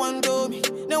 they want do me.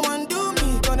 They want do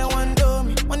me, cause they want do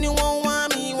me. When you won't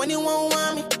want me, when you won't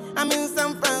want me. I'm in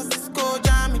San Francisco,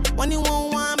 Jammy. When you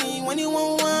won't want me, when you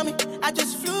won't want me. I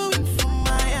just flew in from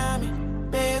Miami.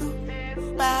 Peru,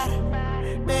 para.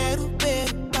 Peru,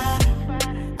 para.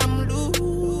 I'm loose.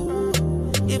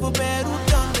 Even Peru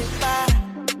done me para.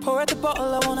 Pour out the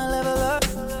bottle, I wanna level up.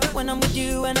 When I'm with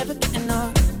you, I never get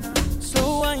enough.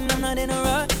 Slow wine, I'm not in a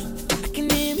rush. I can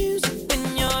hear music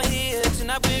when you're here.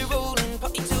 Tonight we're rolling,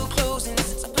 party till closing.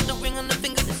 Since I put the ring on the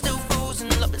finger, it's still frozen.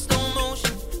 Love in slow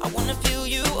motion. I wanna feel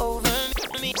you over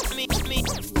me.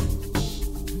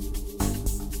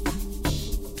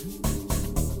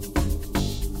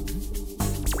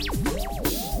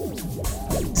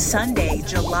 Sunday,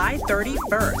 July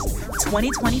 31st,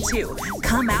 2022.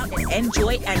 Come out and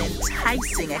enjoy an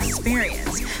enticing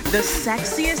experience. The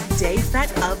sexiest day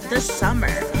fete of the summer.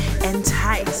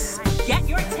 Entice. Get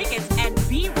your tickets and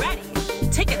be ready.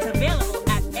 Tickets available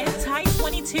at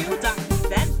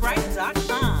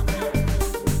entice22.eventbrite.com.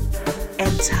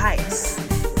 Entice,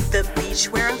 the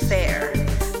beachwear affair.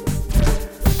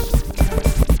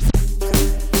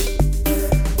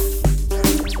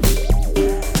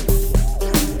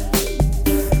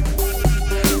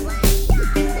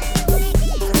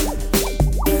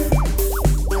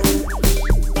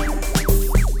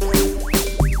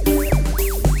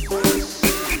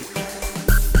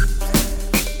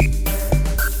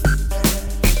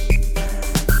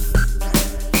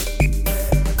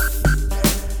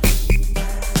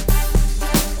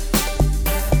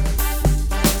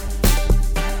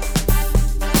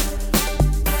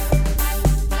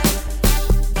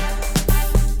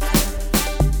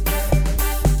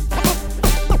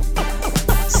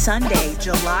 Sunday,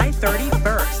 July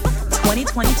 31st,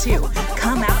 2022.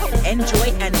 Come out and enjoy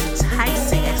an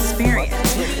enticing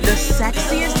experience. The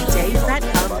sexiest day fete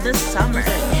of the summer.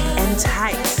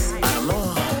 Entice.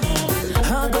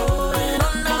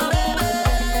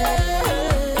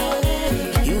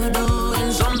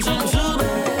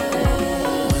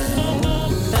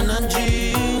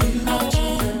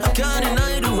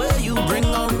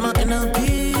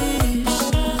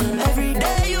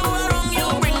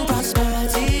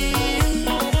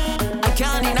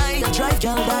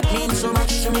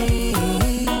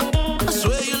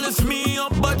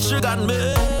 You got me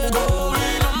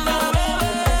going on now,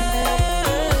 baby.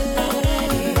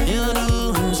 You're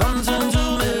doing something to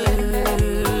me.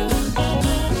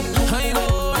 I'm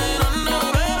going on now,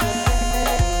 baby.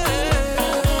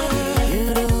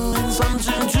 You're doing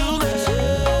something to me.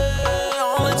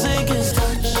 All it takes is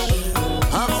touch.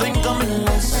 I think I'm in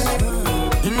lust.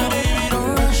 And baby,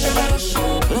 don't rush.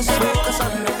 Let's focus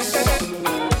on this.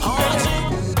 All it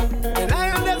takes. And I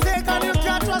am the fake and you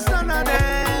can't trust none of them.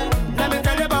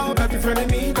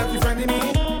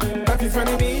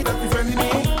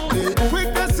 Quick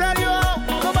to sell you out,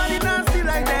 nobody nasty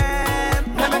like them.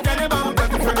 Let me tell you about that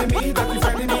friend of me, that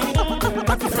friend of me,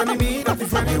 that friend of me, that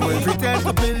friend of me. They will pretend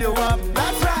to build you up,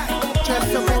 that's right.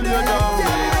 Just to pull you down.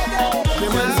 They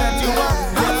will set you up,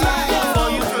 that's right. For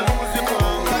you to lose your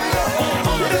crown.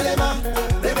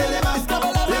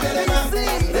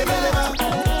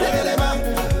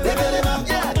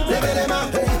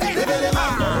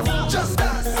 Just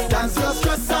dance your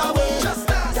stress away. Just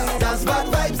dance bad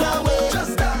vibes away.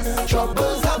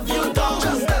 Troubles have you down.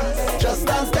 Just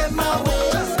dance them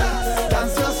away.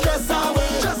 Dance your stress away.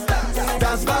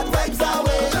 Dance bad vibes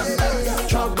away.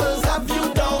 Troubles have you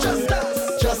down.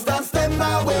 Just dance them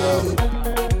away.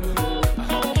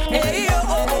 Hey,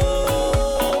 oh,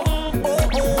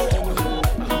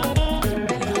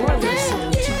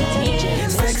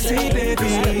 Sexy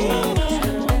baby,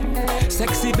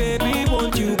 sexy baby,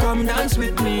 won't you come dance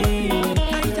with me?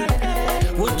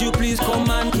 Would you please come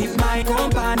and keep my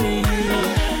company?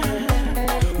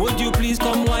 Would you please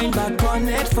come wind back on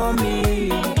it for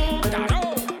me?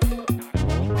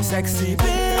 Sexy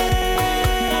baby,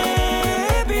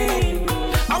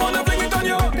 I wanna bring it on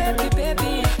you.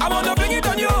 Baby, I wanna bring it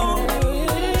on you.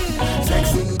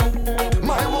 Sexy,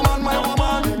 my woman,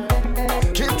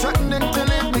 keep threatening to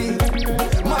leave me.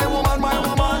 My woman,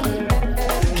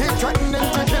 keep threatening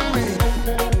to kill me.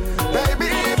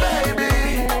 Baby,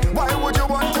 why would you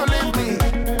want to leave me?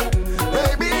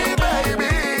 Baby,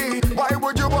 why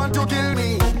would you want to kill me?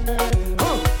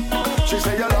 She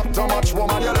say you love too much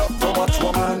woman, you love too much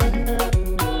woman.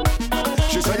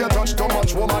 She say you touch too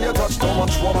much woman, you touch too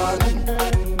much woman.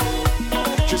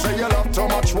 She say you love too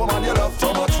much woman, you love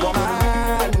too much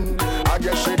woman. I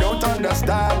guess she don't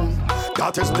understand.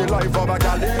 That is the life of a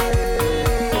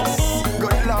gallus.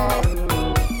 Good Lord,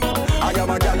 I am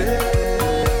a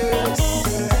gallus.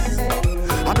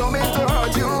 I don't mean to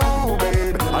hurt you,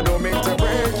 babe. I don't mean to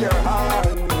break your heart,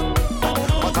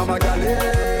 but I'm a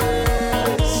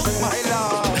gallus, my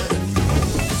love.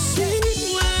 Sweet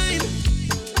wine,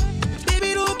 baby,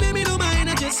 don't mind,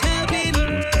 I just helping.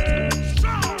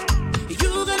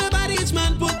 You got a body, each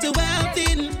man put the wealth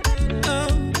in. Oh,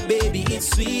 baby, it's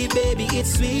sweet, baby,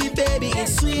 it's sweet, baby,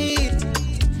 it's sweet.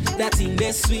 That thing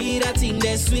that's sweet, that thing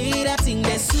that's sweet, that thing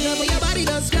that's sweet. Love what your body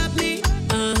does grab me.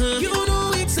 You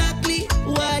know exactly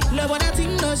why. Love what that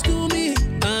thing does to me.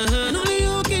 And only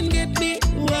you can get me.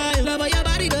 Why? Love what your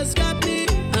body does grab me.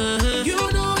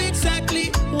 You know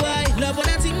exactly why. Love what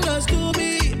that thing does to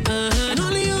me. And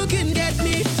only you can get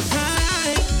me.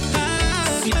 High,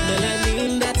 high. Sweet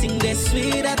melanin, that thing that's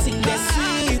sweet, that thing that's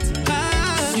sweet.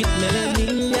 Sweet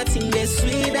melanin, that thing that's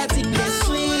sweet, that thing that's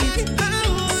sweet.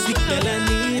 Sweet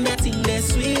melanin, that thing that's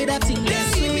sweet, that thing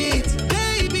that's sweet.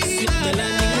 Sweet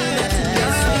melanin, that thing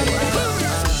that's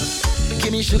sweet.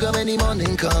 Give me sugar when the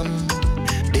morning come.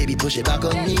 Baby, push it back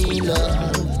on me,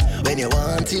 love. When you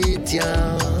want it,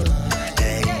 yeah.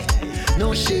 Hey,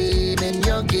 no shame in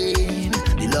your game.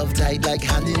 The love tight like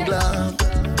hand in glove.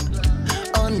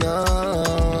 Oh no,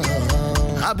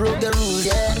 I broke the rules,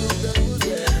 yeah.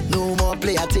 No more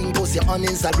play a thing, post you on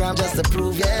Instagram just to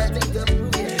prove, yeah.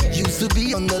 Used to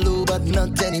be on the low, but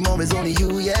not anymore, it's only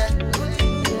you, yeah.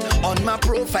 On my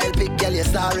profile pic, girl, you're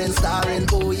starring,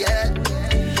 oh yeah.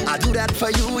 I do that for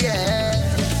you, yeah.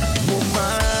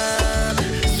 Woman,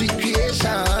 sweet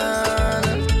creation.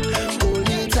 Hold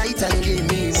me tight and give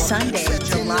me one. Sunday,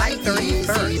 July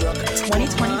 31st,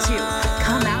 2022.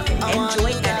 Come out and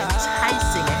enjoy an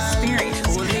enticing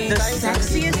experience. The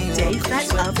sexiest day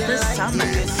fete of the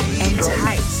summer.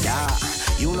 Entice.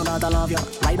 You know that I love you,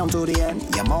 right on to the end.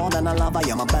 You're more than a lover,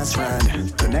 you're my best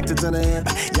friend. Connected to the hip,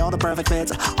 you're the perfect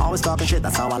fit. Always talking shit,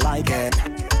 that's how I like it.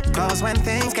 Cause when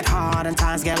things get hard and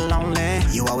times get lonely,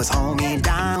 you always hold me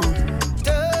down.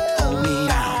 Hold me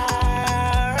down.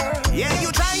 Yeah,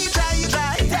 you try.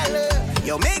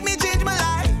 You make me change my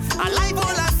life. A life full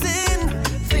of sin.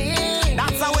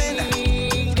 That's a win.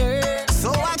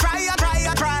 So I try.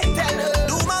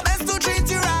 Do my best to treat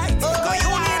you right. Cause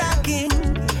you need a king.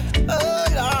 Oh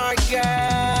Lord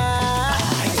God.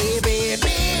 Hey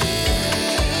baby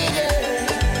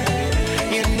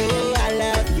girl, you know I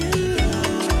love you.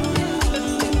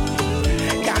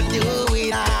 Can't do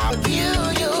without you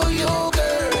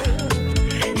girl.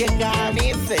 You got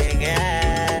me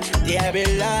singing. Yeah, be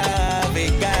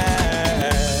loving girl.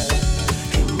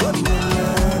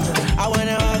 I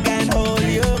wanna hug and hold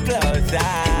you closer.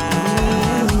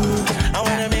 I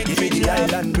wanna make you feel the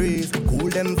island breeze, cool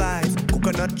them vibes.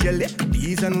 Coconut jelly,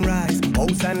 peas and rice.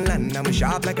 House and land, and we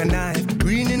sharp like a knife.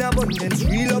 Green in abundance,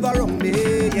 real love around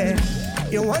me, yeah.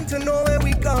 You want to know where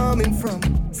we coming from?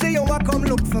 Say you want come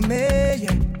look for me,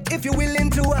 yeah. If you're willing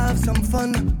to have some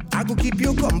fun, I go keep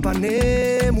you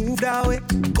company. Move that way,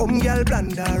 come girl,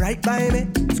 blunder right by me.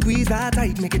 Squeeze that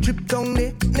tight, make it trip down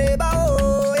there. Neighbor,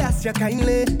 oh, yes, you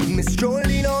kindly. Miss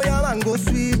Jolie, know your mango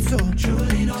sweet, so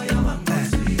Jolie, know your mango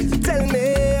sweet. Tell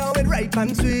me how it ripe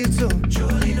and sweet, so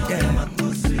Jolie, know your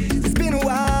mango sweet. It's been a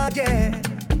while, yeah.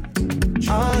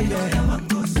 Oh, yeah.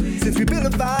 Since we built a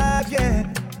vibe, yeah.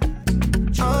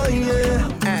 Oh, yeah.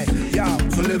 Hey, yo,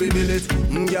 so let me build it.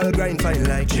 Girl grind fine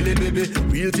like chili, baby.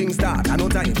 Real things start, I no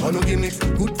time for no gimmicks.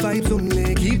 Good vibes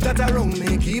only, keep that around me.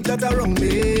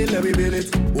 Let me build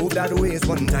it. Move that waist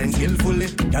one time skillfully.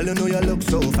 Girl, you know you look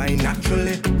so fine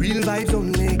naturally. Real vibes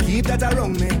only, keep that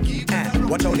around me.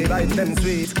 Watch how the vibes them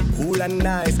sweet, cool and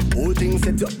nice. Whole thing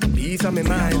set up, peace on my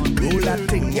mind. Roll that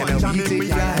thing and we take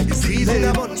life. It's easy,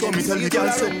 so me tell you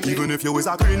girl so. Even if you was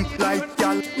a green like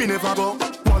girl, me never go.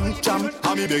 One jam,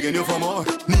 and me begging you for more.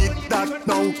 Need that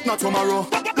now, not tomorrow.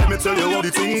 Let me tell you how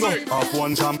the thing go. Off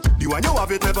one jam, the one you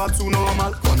have it never too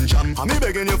normal. One jam, and me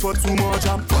begging you for two more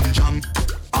jam. One jam,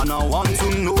 and I want to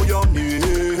know your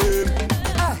name.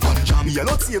 One jam,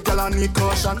 yellow tape girl I need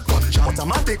caution. One jam, but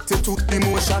I'm addicted to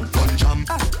emotion. One jam,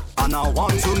 and I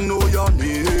want to know your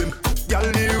name. Girl,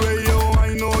 the way you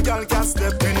I know, girl can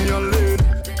step in your lane.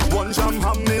 One jam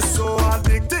have me so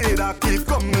addicted I keep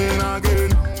coming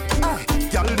again.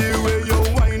 Girl, the way you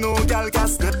whine, oh, girl, can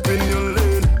step in your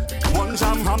lane. One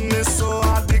jam have me so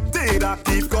addicted, I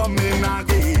keep coming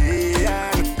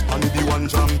again. And the one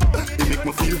jam, it make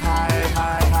me feel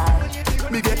high.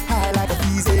 Me get high like a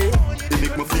easy. It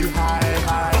make me feel high.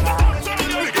 Me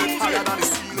get higher than the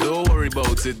sea. Don't worry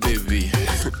about it, baby.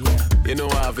 You know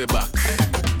I have your back.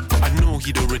 I know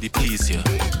he'd already please you,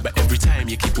 but every time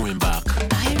you keep going back.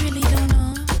 I really don't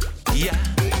know. Yeah,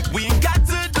 we ain't got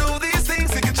to do these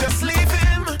things, you can just leave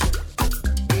him.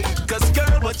 Cause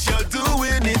girl, what you're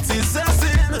doing, it is a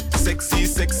sin. Sexy,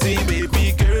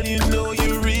 baby girl, you know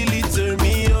you really turn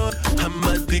me on. I'm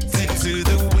addicted to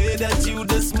the way that you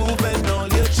just move and all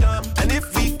your charm. And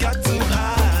if we got to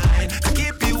hide to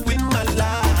keep you in my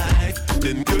life,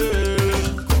 then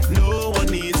girl, no one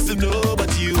needs to know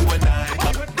but you and I.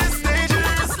 This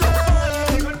dangerous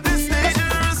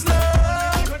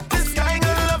love, this kind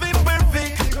of love ain't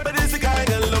perfect, but it's the kind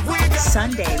of love we got.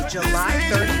 Sunday, July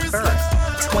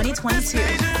 31st, 2022.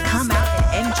 Come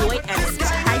out and enjoy an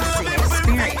enticing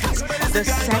experience. The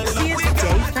sexiest day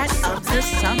fete of the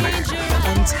summer.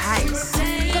 Entice.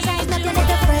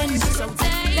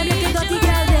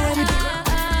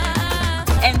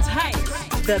 Entice,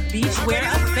 the beachwear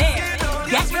affair.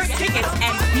 Get your tickets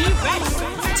and be ready.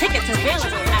 Tickets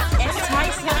available at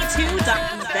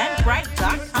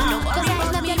entice2.eventbrite.com.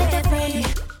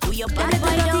 Do your body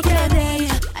boy don't play me.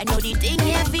 I know the thing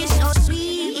you feel so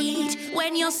sweet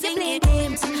when you're singing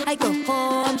games. I go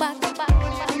home back.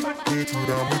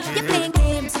 You're playing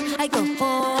games. I go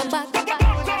home back.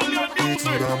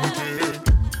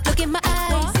 Look in my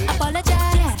eyes,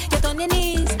 apologize. Get on your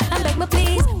knees and beg me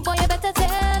please. Boy, you better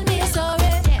tell me you're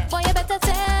sorry. Boy, you better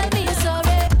tell me you're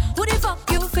sorry. Who the fuck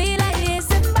you feel like this?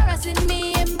 Embarrassing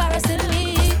me.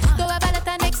 Go about it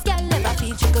the next girl never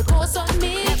feel she could post on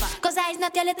me. Cause I's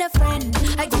not your little friend.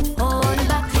 I go on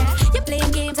back. You're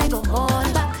playing games, I go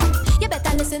on back. You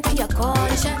better listen to your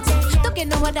conscience. Don't get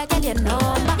no other girl your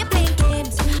number. You're playing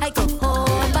games, I go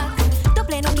on back. Don't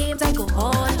play no games, I go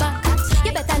on back.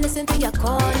 You better listen to your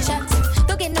conscience.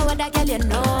 Don't get no other girl your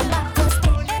number. Cause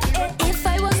if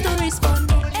I was to respond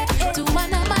to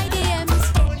one of my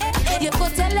DMs, you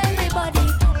could tell everybody,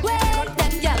 well,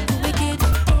 them y'all too wicked.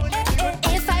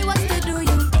 If I was to do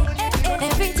you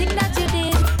everything that you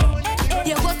did,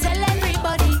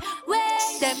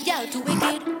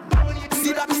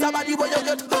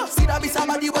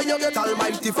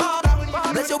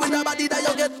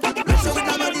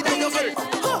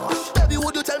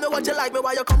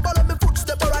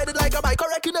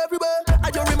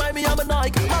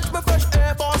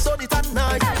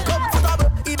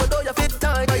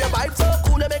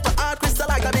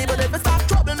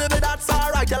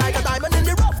 like a diamond in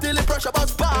the rough till it pressure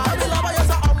bust bar. Every lover is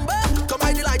a humble. Come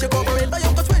I delight you cover it, but you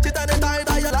can switch it anytime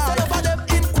that you like. Some of them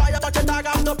inquire, but you tag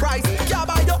off the price. Can't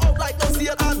buy you out like no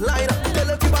sale online. Tell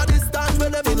them keep a distance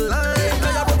when them in line.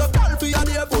 Now you put a call for your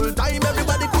day full time.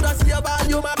 Everybody could have see a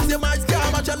value, maximize,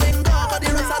 can't match your lingo, but the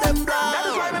rest of them blind. That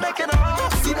is why we make it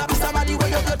up. See that be somebody where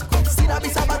you get. See that be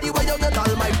somebody where you get.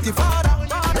 Almighty Father,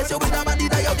 bless you with the body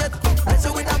that you get. Bless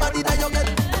you with the body that you get.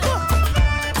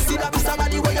 See that be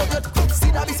somebody where you get.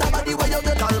 See that be somebody where you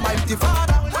get. Almighty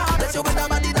Father, bless you with the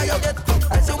body that you get.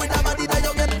 Bless you with the body that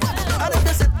you get. And if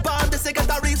they sit born, they say get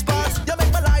a response. You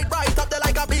make my light bright up there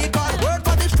like a beacon. Word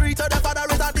for the streets, or the father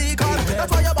is a deacon.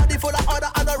 That's why your body full of order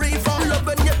and a refund. Love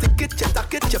when you take it, you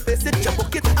tuck it, you face it, you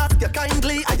book it. Ask you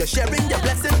kindly, are you sharing your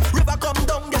blessing? River come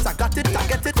down, yes I got it, I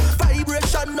get it.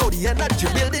 Vibration, now the energy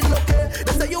building, okay.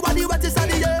 They say you are the wettest of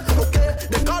the year, okay.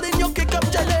 They calling you kick up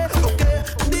jelly, okay.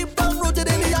 Deep down rooted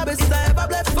in the abyss, it's a ever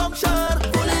blessed function.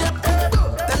 Fully up,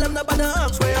 tell them nobody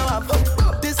asks where you have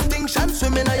distinction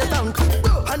swimming in your tank.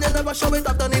 And you never show it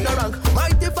up, don't need the rank.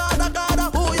 Mighty Father God,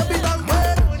 who you be done,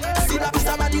 see that be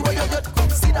somebody where you get.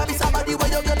 See that be somebody where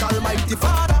you get. Almighty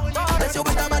Father, bless you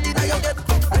with the body that you get.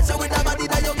 Bless you with the body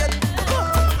that you get.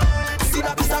 See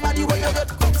that be somebody where you get.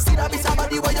 See that be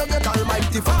somebody where you get.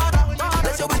 Almighty Father,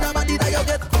 bless you with the body that you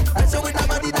get. Bless you with the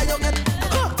body that you get.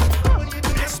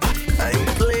 I ain't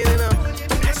playing enough.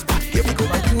 Here we go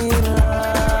again.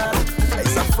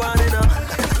 It's a fun enough.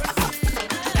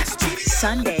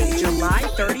 Sunday, July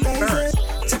 31st,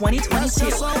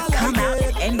 2022. Come out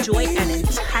and enjoy an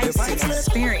enticing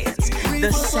experience. The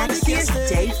sexiest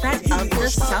day fete of the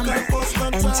summer.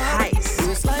 Entice.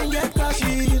 Waistline get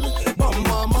crashing.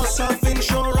 Bumper must have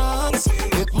insurance.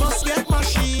 It must get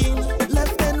machine.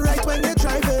 Left and right when you're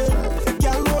driving.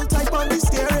 Girl, roll tight on the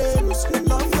steering.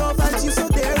 Love your vibes, you so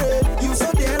daring. You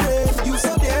so daring. You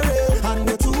so daring. And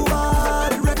you're too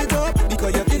hard. Rev it up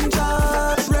because you're in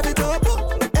charge. Rev it up.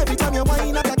 Every time you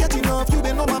whine, I can't get enough. You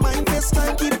been on my mind this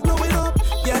time. Keep blowing up.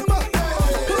 Yeah.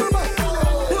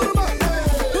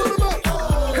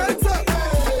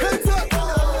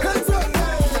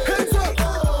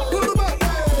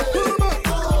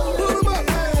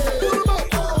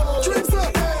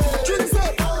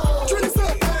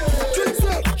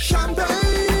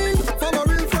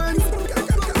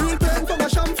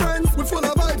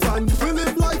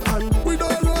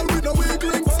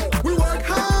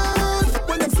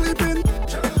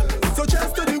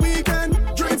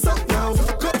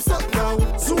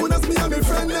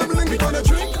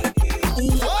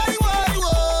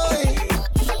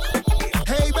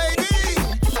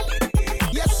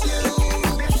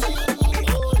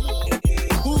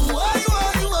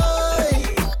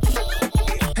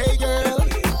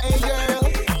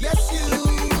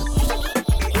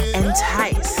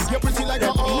 Entice. You're pretty like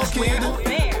the an orchid.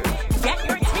 Fair. Get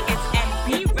your tickets and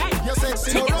be ready. You're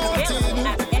sexy tickets rotten. available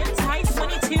at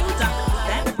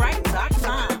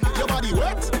entice22.eventbrite.com. Your body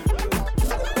wet.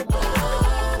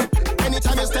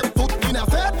 Anytime you step foot in a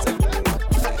fete,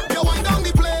 you wind down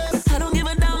the place. I don't give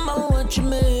a damn about what you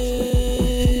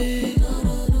make,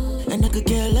 and I could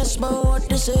care less about what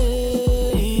they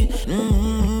say.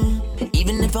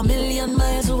 Even if a million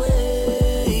miles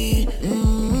away,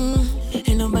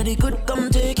 ain't nobody could come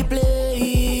take your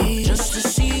place. Just to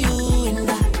see you in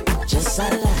that, just I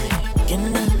like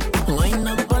in that. Wind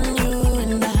up on you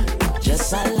in that,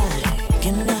 just I like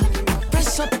in that.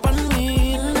 Press up on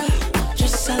me in that,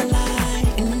 just I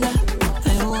like in that.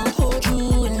 I want to hold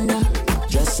you in that,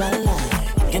 just I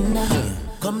like in that.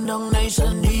 Come down nice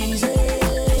and easy.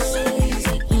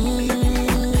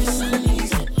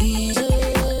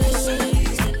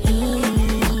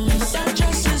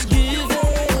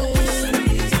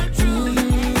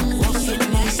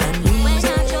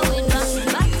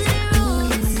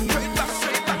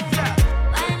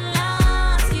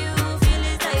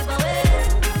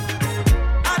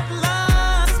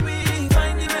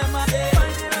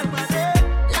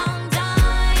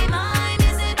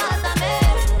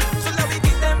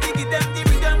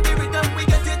 We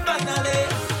get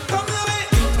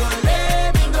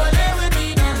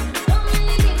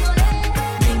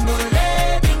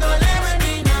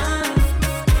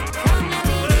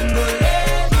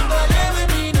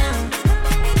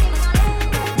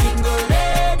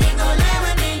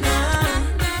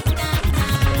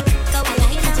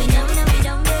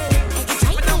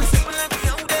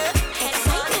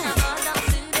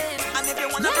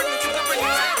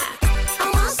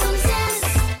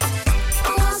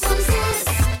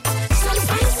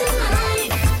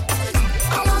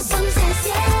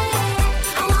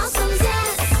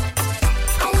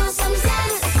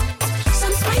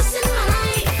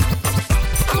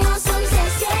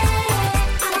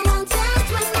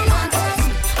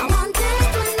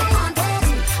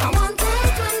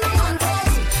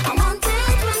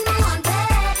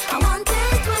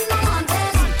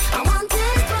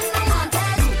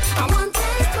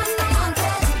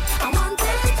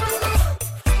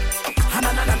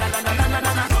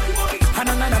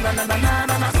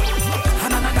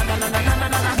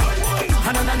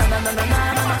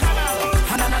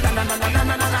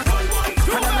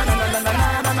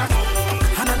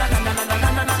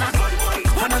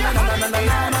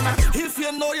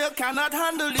cannot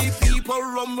handle the people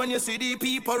rum. When you see the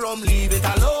people rum, leave it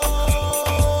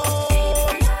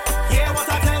alone. Yeah, what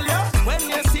I tell you? When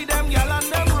you see them gyal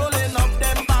and them rolling up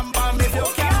them bam bam, if you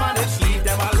can't manage, leave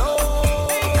them alone.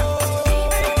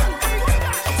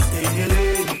 Stay in your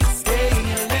lane, stay in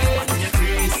your lane. Bat in your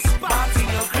crease, bat in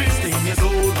your crease. Stay in your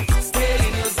zone, stay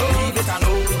in your zone. Leave it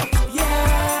alone.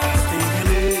 Yeah. Stay in your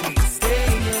lane, stay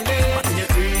in your lane. Bat in your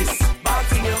crease, bat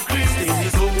in your crease. Stay in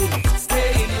your zone, stay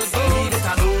in your zone. Leave it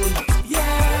alone.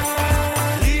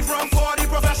 Yeah. Leave rum for the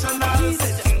professionals,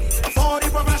 for the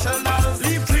professionals.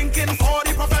 Leave drinking for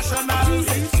the professionals,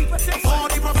 for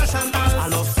the professionals. I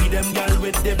love see them girl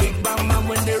with the big bam bam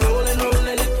when they rolling,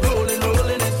 rolling it, rolling,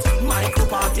 rolling it. Micro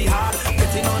party hard,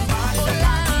 getting on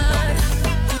bad.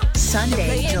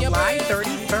 Sunday, July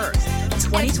 31st,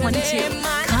 2022.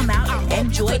 Come out and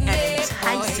enjoy an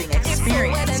enticing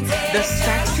experience. The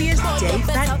sexiest day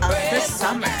fete of the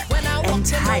summer.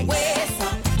 Entice.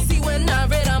 See when I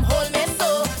read I'm hold me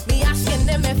so me asking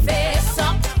them me face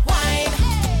up wine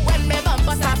when me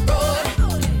bumper stop road.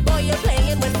 Boy you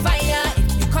playing with fire.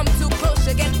 If you come too close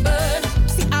you get burned.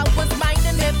 See I was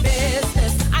minding my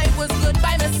business. I was good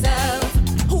by myself.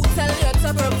 Who tell you to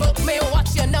provoke me?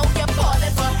 Watch you know you're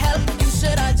falling for help. You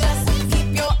shoulda just keep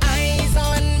your eyes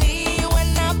on me when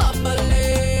I'm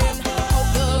bubbling. Oh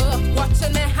girl,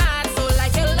 watching me hard so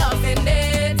like you're loving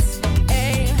it.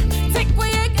 Hey, take what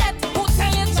you get. Who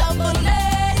tell you trouble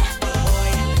it?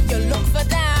 Boy, you look for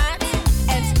that,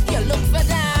 and you look for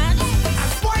that.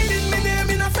 I'm spoiling me name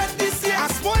in a fete this year. I'm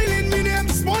spoiling me name,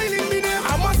 spoiling me name.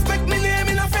 I must make me name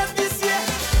in a fete this year.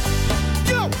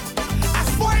 Yo, I'm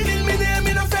spoiling me name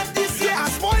in a fete this year. I'm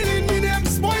spoiling me name,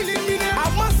 spoiling me name. I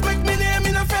must make me name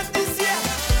in a fete this year.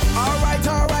 Alright,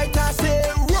 I say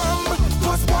rum,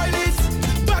 go spoil it.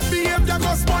 Bad behavior,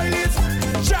 go spoil it.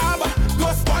 Job,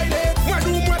 go spoil it. When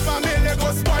room with family,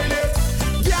 go spoil it.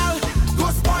 Girl, go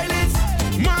spoil it.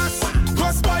 Mass,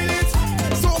 go spoil it.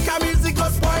 Soca music, go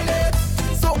spoil it.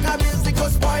 Soca music, go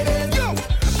spoil it. Yo,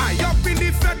 I up in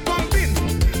the fed bumping,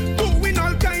 doing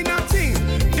all kind of thing.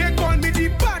 They call me the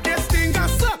baddest thing. I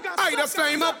suck. I just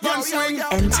climb up and swing.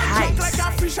 Entice. Like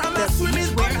a fish and a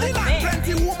swimming. Where the thing.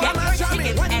 Plenty woman Get and your jamming.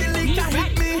 tickets When the and be liquor hit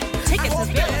ready. me, Tickets I hope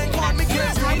available they ain't call me at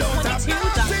crazy. Don't have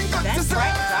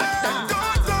 2022.eventbrite.com.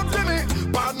 Don't talk to me,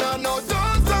 partner, no,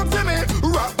 don't talk to me.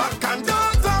 Rock back and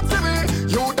don't talk to me.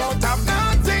 You don't have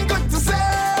nothing good to say,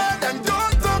 then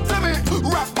don't talk to me.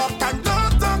 Rock back and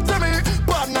don't talk to me,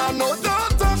 partner, no,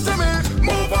 don't talk to me.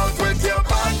 Move out with your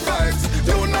bad vibes.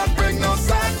 Do not bring no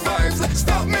sad vibes.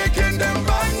 Stop making them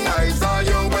bad nights, or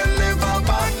you will live a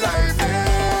bad life.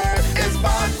 Yeah, it's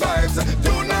bad vibes.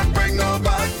 Do not bring no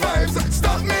bad vibes.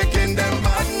 Stop making them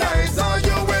bad nights, or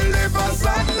you will live a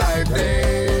sad life.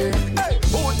 Hey,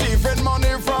 who thieving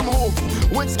money from who?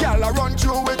 Which gal I run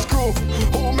through which crew?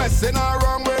 Who messing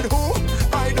around with who?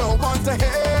 I don't want to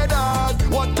hear that.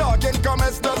 What talking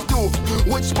comments does do?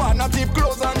 Which partner thief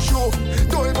clothes and shoe?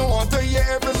 Don't even want to hear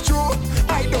if it's true.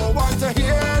 I don't want to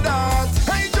hear that.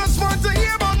 I just want to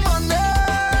hear about money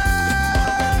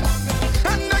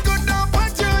and a good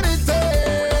opportunity.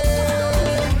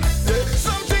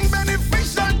 Something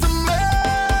beneficial to me.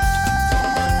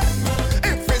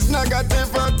 If it's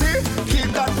negativity,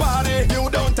 keep that party. You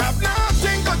don't have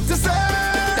nothing good to say,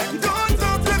 then don't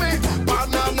talk to me.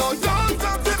 Partner, no, don't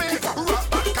talk to me. Rock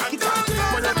back and don't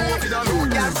talk to me.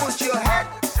 Girl, put your head,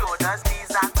 shoulders,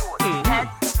 knees and toes. Head,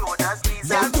 shoulders,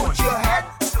 knees and toes. Put your head,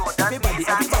 shoulders, knees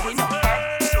and toes. Head,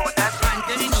 shoulders,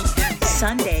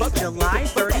 Sunday, July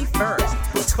 31st,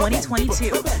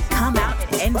 2022. Come out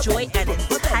and enjoy an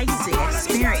enticing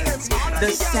experience.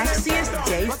 The sexiest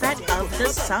day fete of the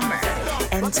summer.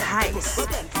 Entice.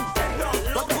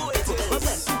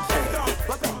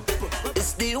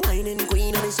 It's the whining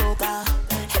queen of the soca.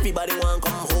 Everybody want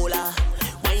come hold her.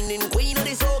 Whining queen of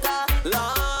the soca.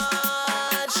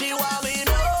 Lord, she want me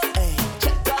know. Hey,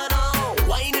 check her now.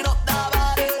 Whining up the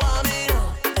body, want me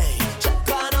know. Hey, check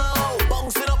her now.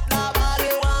 Bouncing up the body,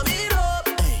 want me know.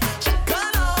 Hey, check her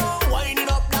now. Whining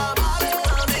up the body,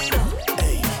 want me know.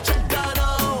 Hey, check her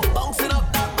now. Bouncing up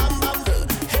the bam bam.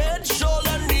 Head,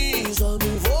 shoulder, knees.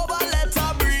 Move over, let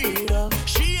her breathe.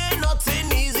 She ain't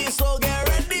nothing easy, so get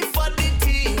ready for the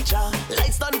teacher.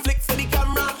 Lights done flick for the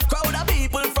camera. Crowd of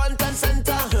people front and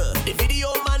center. The video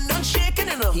man done shaking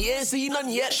enough. He ain't seen none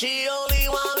yet. She only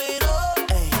want me know.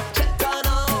 Hey, check her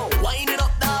now. Winding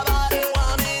up the body,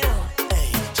 want me know.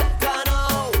 Hey, check her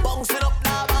now. Bouncing up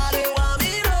the body, want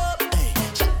me know. Hey,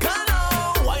 check her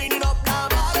now. Winding up the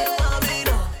body, want me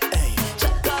know. Hey,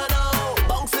 check her now.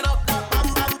 Bouncing up the bam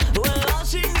bam. Well, all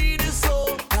she need is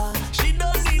soca. She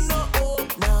don't need no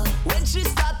opener. When she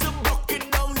start to buck it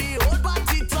down, the whole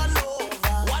party turn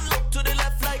over. One look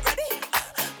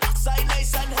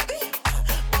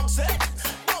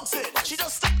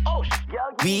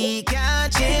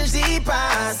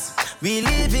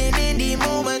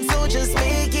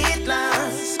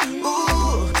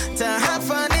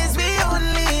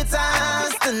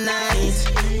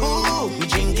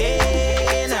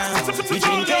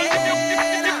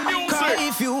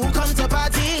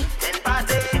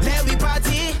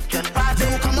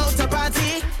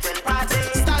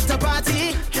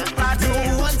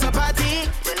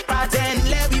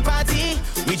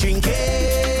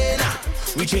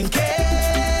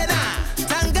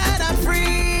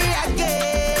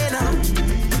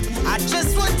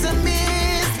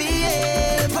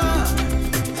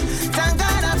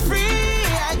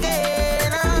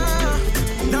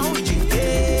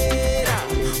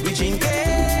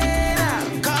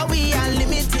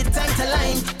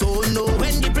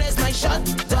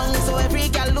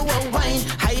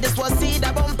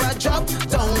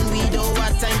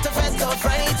so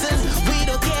frightened. We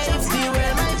don't care if the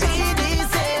world might be the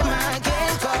same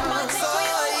again. Come on, so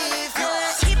if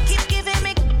you keep giving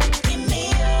me, give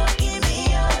me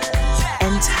your love.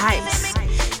 Entice,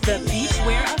 the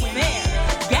beachwear affair.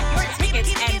 Get your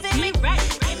tickets and be ready.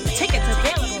 Tickets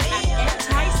available at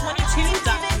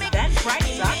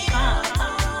entice22.eventbrite.com.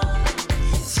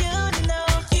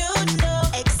 You know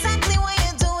exactly what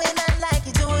you're doing, and like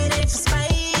you're doing it for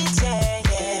spite, yeah.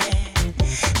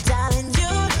 Darling,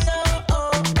 you know,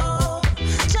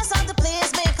 just how to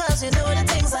please me, 'cause you know the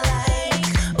things I like.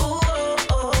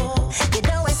 You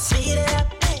know it's sweet it up.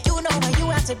 You know how you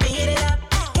have to beat it up.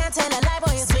 Can't tell a lie,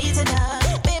 boy, you're sweet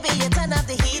enough. Baby, you turn up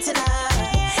the heat enough.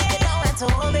 You know when to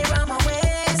hold me around my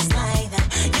waistline.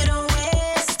 You don't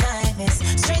waste time. It's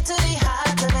straight to the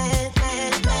heart of it.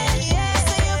 Yeah.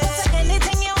 So you can say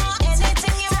anything you want. Jump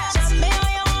me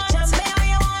all you want.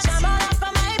 Jump all up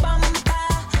on my bumper.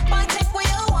 Boy, take what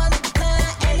you want.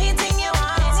 Anything you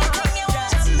want. Jump me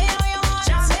all you want.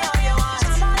 Jump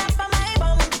all up on my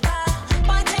bumper.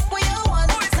 Boy, take what you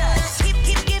want.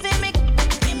 Keep giving me,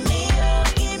 give me your.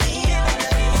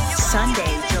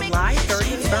 Sunday, July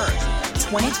 31st,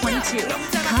 2022.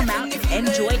 Come out and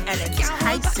enjoy an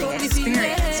enticing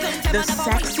experience. The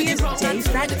sexiest day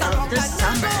set of the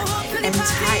summer.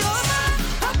 Entice.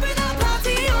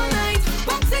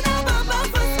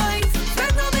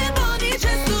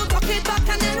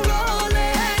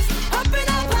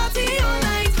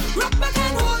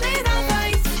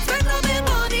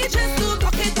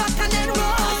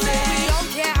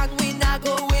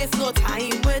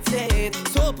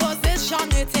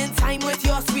 It in time with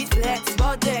your sweet flex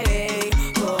body.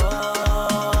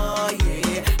 Oh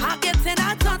yeah, I'm getting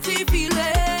a dirty feeling.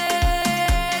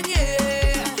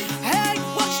 Yeah. Hey,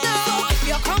 watch now. So if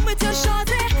you come with your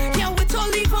shorty, yeah, we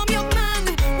totally from your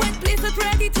man. When place is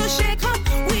ready to shake up,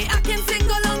 we I can sing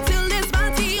along till this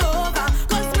party over.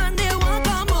 'Cause man they won't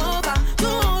come over to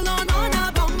hold on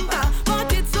a bumper,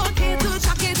 but it's okay to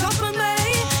chuck it up on me.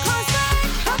 'Cause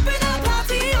I'm up in a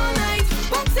party all night,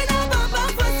 bouncing a bumper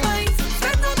for spite.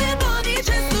 Spend all my money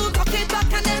just to rock it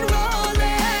back and then roll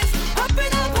it. Up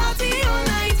in a party all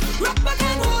night, rock back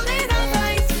and hold it all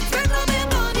night. Spend all my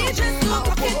money just to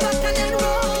rock it back and then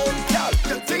roll it. Girl,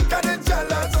 you think I did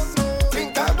jealous?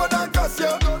 Think I wouldn't cuss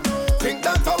you? Think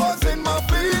that I was in my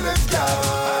feelings,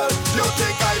 girl? You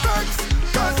think I vex?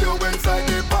 'Cause you inside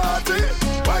the party,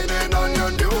 whining on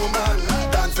your new man,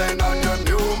 dancing on your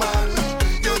new man.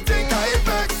 You think I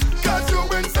vex? 'Cause you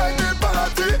inside the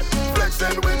party,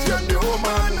 flexing with your new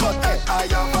man. But hey, I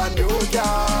have a new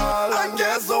girl, and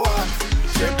guess what?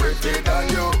 She prettier than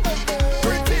you,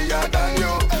 prettier than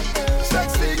you,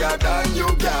 sexier than you,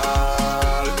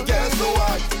 girl. Guess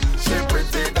what? She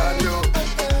prettier than you,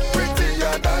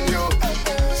 prettier than you,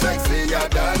 sexier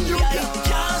than you, girl.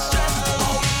 Can't stress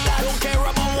about that. Don't care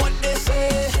about what they say.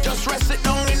 Just rest it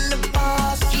down in the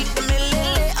past. Keep the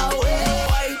lily away.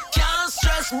 I can't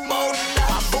stress about that.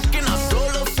 I'm booking a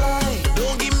solo flight.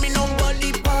 Don't give me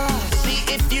nobody pass. See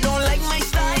if you don't like my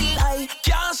style. I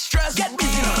can't stress. Get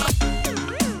busy.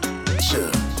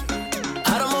 Sure.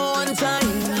 I don't know one time.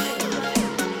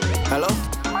 Hello?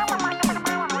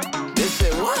 They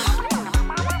say what?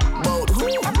 About who?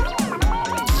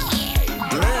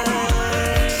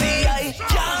 See, I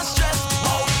can't stress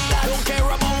about that. Don't care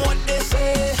about what they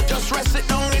say. Just rest it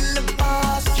down in the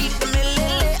past. Keep the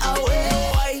lily away.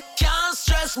 I can't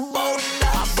stress about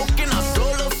that. I'm booking a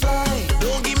solo flight.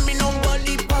 Don't give me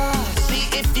nobody pass. See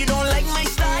if you don't like my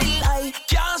style. I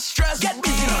can't stress. Get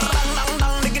busy. Dang dang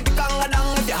dang, nigga the ganga dang.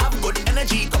 If you have good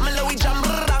energy, come and let we jam.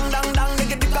 Dang dang dang,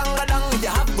 nigga the ganga dang. If you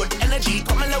have good energy,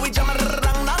 come and let we jam.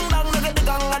 Dang dang dang, nigga the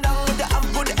ganga dang. If you have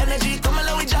good energy, come and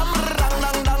let we jam. Dang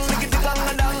dang dang, nigga the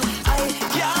ganga dang. I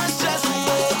can't stress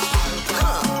about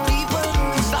people.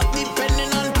 Stop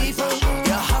depending on people.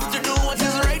 You have to do what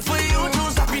is right for you to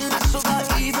stop being so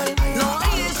evil. No, I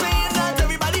ain't saying that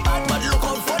everybody bad, but look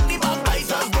out for the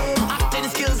backbiters. Acting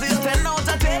skills is 10 out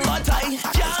of 10, but I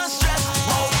can't stress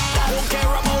about that. Don't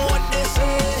care about what they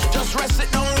say. Just rest it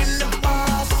down in the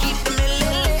past. Keep the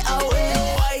lily away.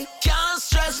 I can't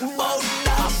stress about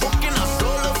that. I'm booking a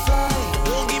solo flight.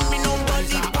 Don't give me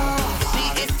nobody pass. See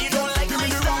if you don't like my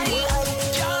style. I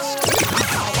can't stress.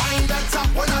 I wind that up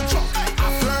when I drop. I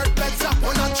flirt better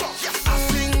when I drop. I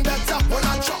sing better when I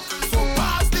drop. So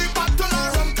pass the bottle and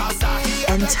rum, 'cause I hear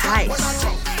Entice,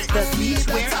 the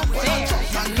beachwear affair.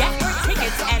 Get your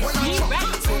tickets and be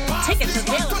ready. Tickets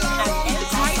available at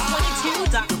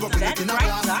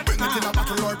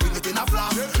entice22.eventbrite.com. Bring it in a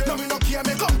flask. No, me no care,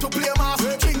 me come to play mass.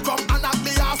 King come and knock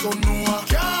me ass, so no one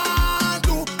can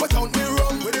do. But count me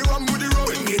rum, with the rum, with the rum.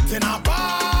 Bring it in a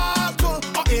bottle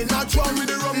or in a drum with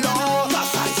the rum. No,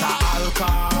 that's like a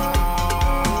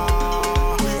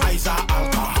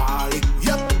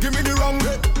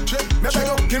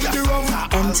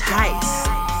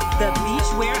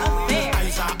anywhere affair.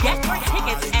 Get your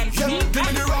tickets and be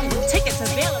ready. Tickets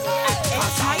available at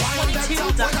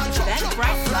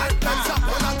entice22.eventbrite.com.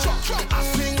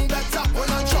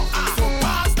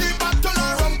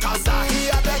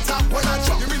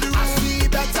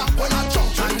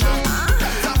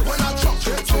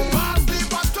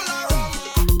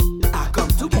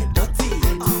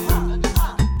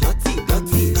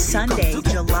 Sunday,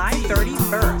 July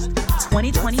 31st,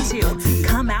 2022.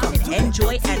 Come out and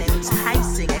enjoy an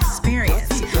enticing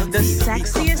experience. The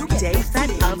sexiest day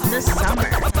fete of the summer.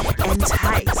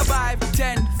 Entice. 5,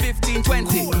 10, 15,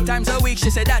 20 times a week, she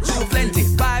said that too plenty.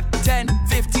 5, 10,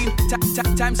 15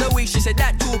 times a week, she said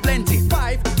that too plenty.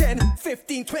 5, 10,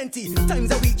 15, 20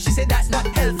 times a week, she said that's not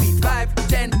healthy. 5,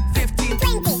 10, 15,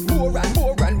 20 more and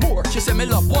more and more. She said me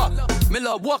love walk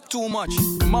too much.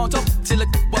 Mount up till it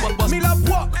bust. Me love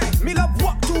walk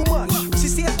too much. She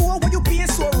said, oh, why you being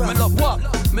so rough?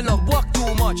 Me love walk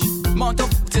too much. Mount up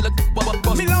till it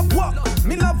bust. Me love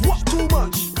walk too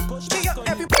much. Push up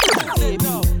everybody.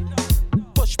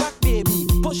 Push back, baby.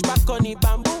 Push back on the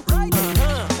bamboo. Right.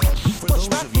 Push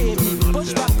back, baby.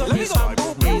 Push back on the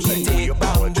bamboo. Take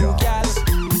bamboo, gal.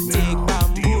 Take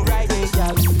bamboo, ride it,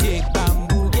 gal. Take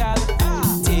bamboo, gal.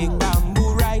 Take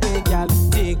bamboo, ride it, gal.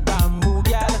 Take bamboo,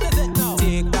 gal.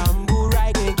 Take bamboo,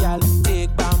 ride it, gal.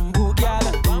 Take bamboo, gal.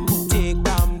 Take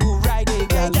bamboo, ride it,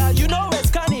 gal. Gal, you know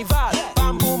it's carnival.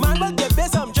 Bamboo man will give me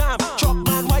some jam. Truck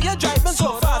man, why you driving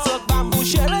so fast? Look, bamboo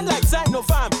sharing like side no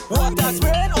farm. Water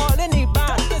spraying all in the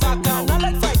band. Bacana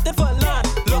like fighting for land.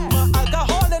 Look, my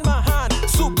alcohol in my hand.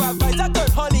 Supervisor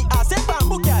turn honey, I say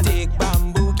bamboo gal. Take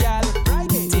bamboo gal.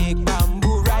 Take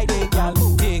bamboo, ride it gal.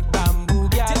 Take bamboo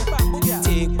gal.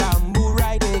 Take bamboo,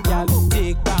 ride it gal.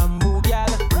 Take bamboo gal.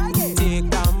 Take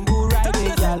bamboo, ride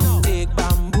it gal. Take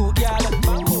bamboo gal.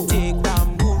 Take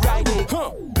bamboo, ride it.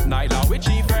 Nyla with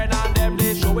she friend and them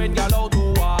they showing gal how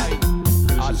to wine.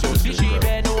 As you see she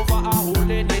bend over and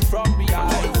holding it from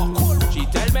behind. She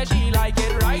tell me she like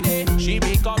it right there. She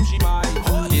become she mine.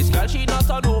 This girl she not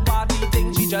a no party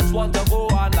thing. She just want to go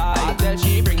online. I tell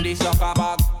she bring the sucker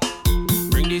back.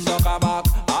 Bring the sucker back.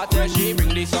 I tell she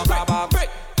bring the sucker back. Break.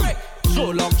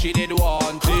 So long she did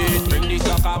want it. Bring the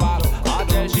sucker back. I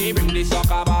tell she bring the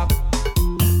sucker back.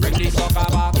 Bring the sucker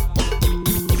back.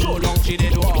 So long she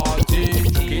did want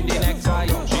it. In the next side,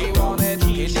 she want it.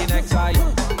 In the next side.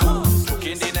 In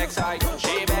the next side,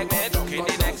 she beg me. In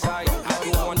the next side. I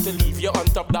don't want to leave you on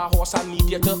top that horse. I need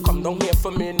you to come down here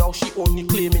for me now. She only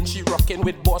claiming she rocking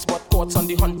with boss, but courts on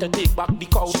the hunt to take back the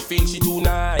cow. She feel she too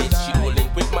nice. She don't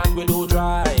link with man with no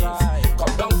drive.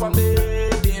 Come down from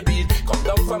there, baby. Come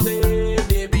down from there,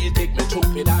 baby. Take me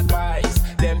through with advice.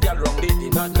 Them girl wrong, they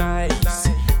not nice.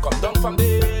 Come down from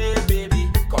there, baby.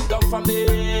 Come down from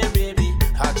there, baby.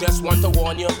 I just want to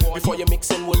warn you, before you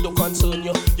mixing with the concern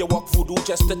you. You walk voodoo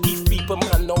just to thief people,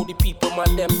 man. Now the people,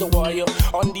 man, them the warrior.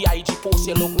 On the IG post,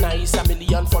 you look nice. 1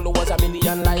 million followers, 1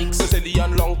 million likes. A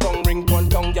zillion long tongue, ring one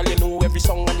tongue. Girl, you know every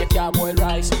song on your car, boy,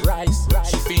 rise.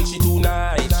 She feel she too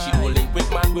nice. She don't link with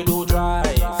man, with no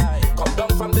drive. Come down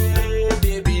from there,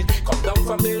 baby. Come down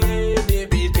from there,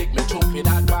 baby. Take me through with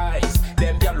advice.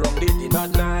 Them girl wrong, they not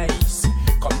nice.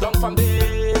 Come down from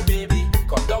there, baby.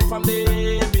 Come down from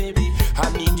there, baby. I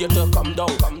need you to come down.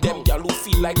 Them gal who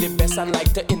feel like the best and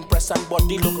like to impress and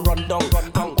body look run down.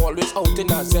 I'm always out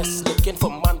in a zest, looking for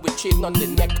man with chain on the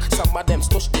neck. Some of them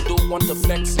stush, they don't want to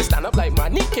flex. They stand up like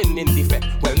mannequin in the fed.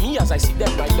 Well, me as I see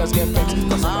them, right, just get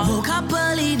vexed. I woke up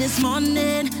early this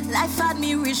morning, life had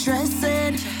me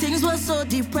re-stressing. Things were so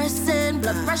depressing,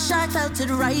 blood pressure I felt it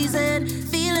rising.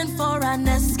 Feeling for an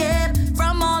escape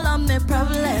from all of my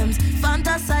problems.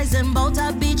 Fantasizing about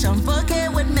a beach and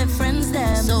fucking with my friends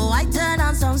them. So I turn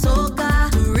on some soca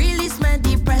to release my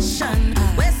depression.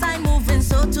 Westside moving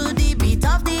so to the beat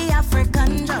of the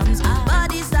African drums.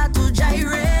 Body start to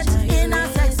gyrate in a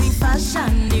sexy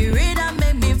fashion. The rhythm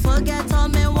made me forget all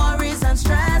my worries and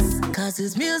stress. Cause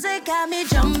this music got me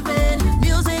jumping,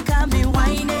 music got me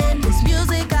whining. This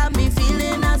music got me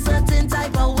feeling a certain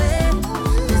type of way.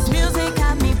 This music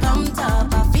got me pumped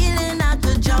up, I'm feeling I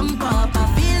could jump up.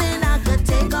 I'm feeling I could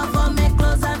take off all my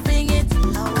clothes and fling it.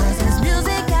 Cause this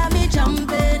music got me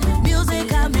jumping, music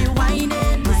got me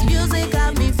whining. This music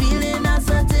got me feeling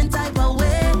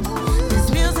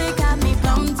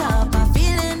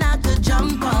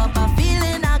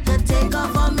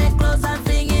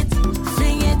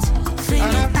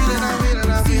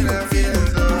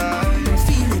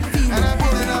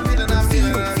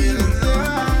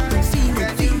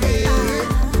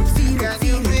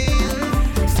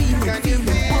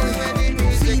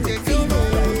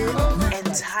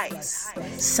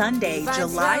Sunday,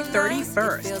 July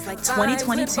 31st,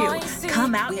 2022.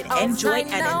 Come out and enjoy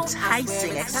an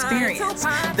enticing experience.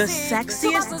 The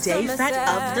sexiest day fete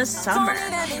of the summer.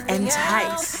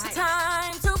 Entice.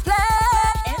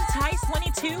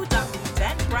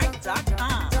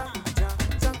 Entice22.eventbrite.com.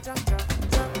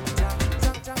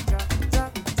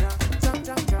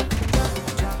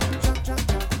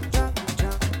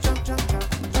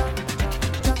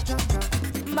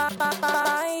 My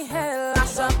head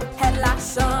lash up, head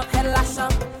lash up, head lash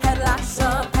up, head lash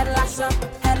up, head lash up,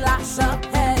 head lash up,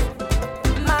 head.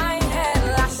 My head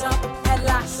lash up, head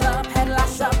lash up, head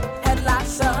lash up, head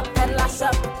lash up, head lash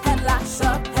up, head lash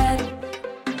up, head.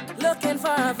 Looking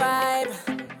for a vibe,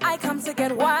 I come to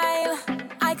get wild.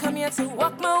 I come here to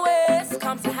walk my ways,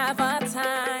 come to have a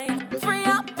time. Free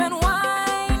up and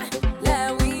wine,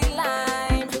 let we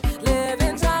lime.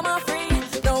 Living drama free,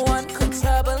 no one could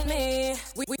trouble me.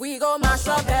 We go mash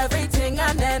up everything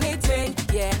and anything,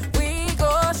 yeah. We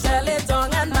go shell it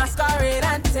down and masquerade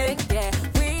and ting, yeah.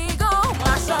 We go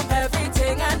mash up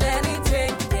everything and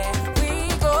anything, yeah. We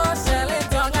go shell it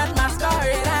down and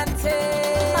masquerade and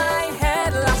ting. My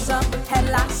head lash up, head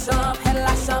lash up, head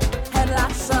lash up, head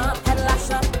lash up, head lash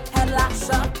up, head lash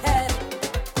up, head.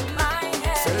 My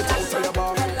head lash up,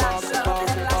 head lash up,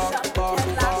 head lash up, head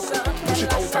lash up. Push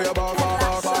it out to your bar.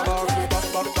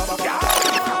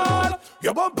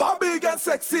 Your bumper big and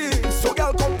sexy, so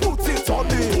girl come put it on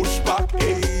me. Push back,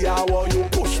 hey, I want you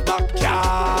push back,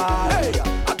 girl. Hey,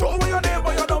 I don't want your name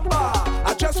or your number,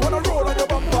 I just wanna roll on your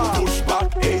bumper. Push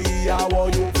back, hey, I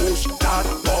want you push that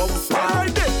bumper.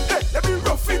 Right there, hey, let me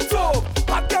rough it up.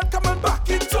 Bad girl come and back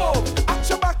it up. At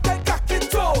your back and cock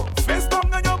it up. Face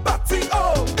down and your body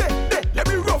up. Hey, let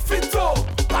me rough it up.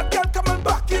 Bad girl come and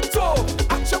back it up.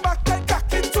 At your back and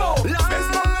cock it up. Face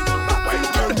down and your body. Why you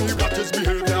tell me that is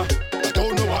behavior?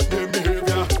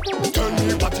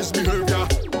 Behavior.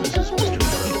 This is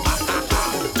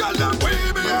tell them we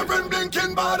behaving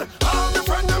blinking bad. All the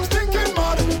friend them stinking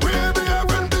mad. We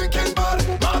behaving blinking bad.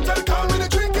 Martel call me the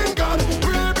drinking god.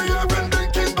 We behaving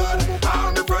blinking bad.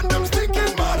 All the friend them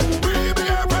stinking mad. We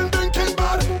behaving blinking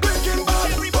bad. Blinking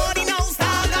bad. Everybody knows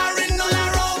staggering all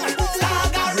around.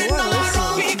 Staggering all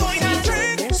around. We going and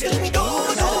drink till we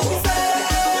don't know.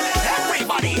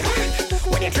 Everybody,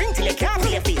 when you drink till you can't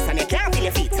feel your feet and you can't feel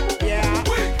your feet. Yeah.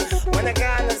 When the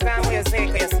girl is down with your sick,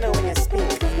 you're slow when you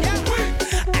speak.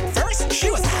 At first, she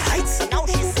was hot, so now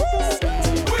she's sweet.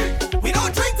 We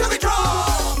don't drink till we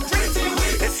drunk. Drink till we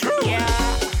weak. It's true. Yeah.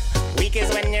 Weak is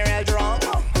when you're all drunk.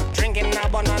 Drinking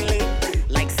abundantly.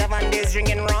 Like 7 days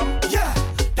drinking rum. Yeah,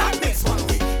 that makes 1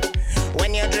 week.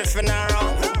 When you're drifting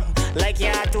around. Like you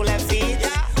had 2 left feet.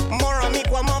 More on me,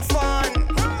 one more fun.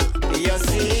 You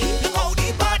see? Look how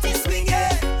the party swinging.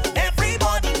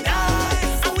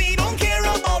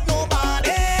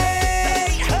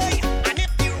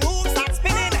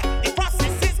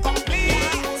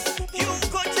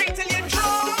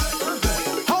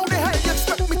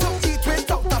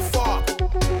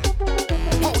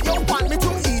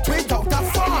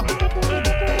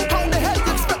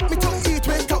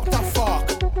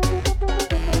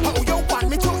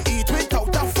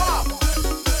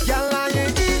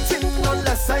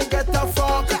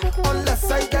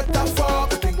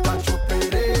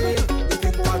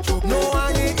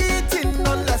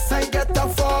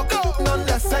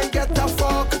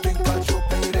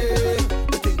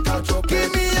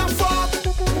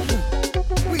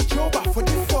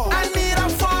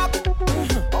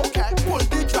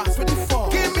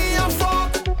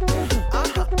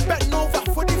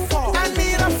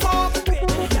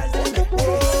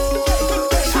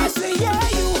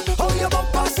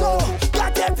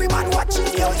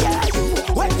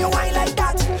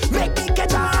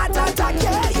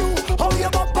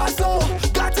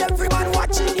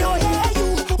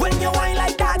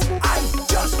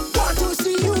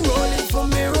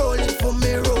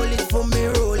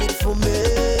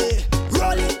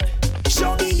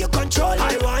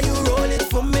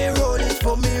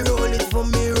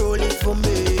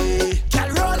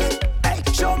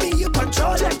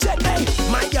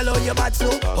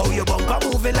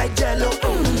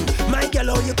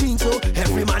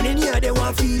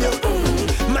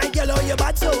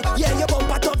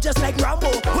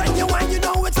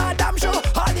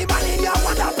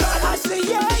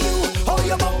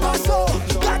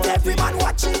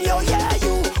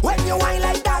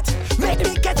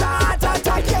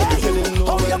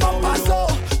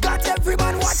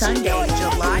 Sunday,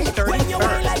 July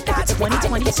 31st,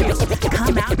 2022.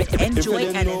 Come out and enjoy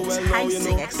an enticing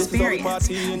enticing experience,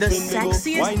 the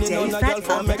sexiest day fete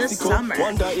of the summer.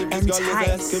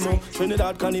 Entice.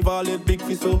 Trinidad Carnival is big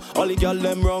for so. All the girl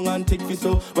them wrong and tick for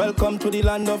so. Welcome to the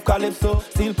land of Calypso.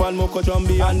 Steel pan, Moko,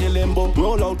 Jumbi and the Limbo.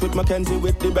 Roll out with Mackenzie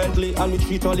with the Bentley. And we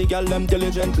treat all the girl them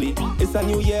diligently. It's a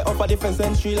new year of a different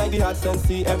century like the hot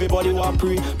sensei. Everybody want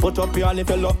pre. Put up your hand if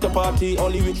you love the party. All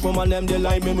the rich woman them they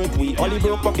liming with we. All the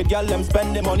broke pocket girl them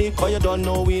spend the money. Cause you don't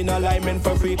know we in alignment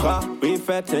for free. We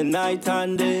fete night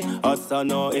and day. Us are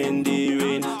now in the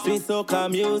rain. Sweet soca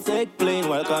music playing.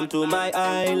 Welcome to my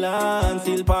island.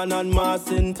 Steel pan and mass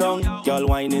in tongue. Y'all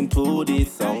whining to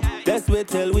this song. Let's wait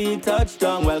till we touch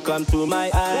down. Welcome to my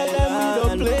island. Tell them we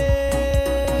don't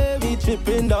play. We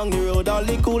tripping down the road. All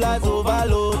the coolers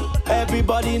overload.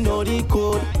 Everybody know the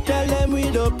code. Tell them we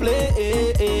don't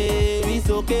play. We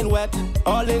soaking wet.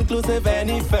 All inclusive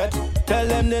any fete. Tell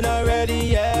them they're not ready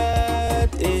yet.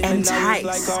 Entice.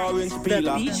 Like orange The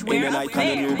peeler. beachwear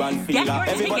affair. Get your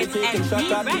Everybody tickets taking and shots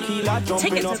be at ready. tequila. Tickets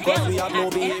Jumping off cause we have no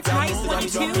available behavior. at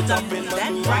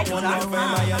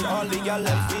entice22.eventbrite.com. And all the girl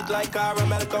them sweet like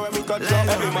caramel. Cause when we touch down,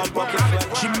 every man pocket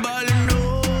sweat. She ballin'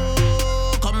 no,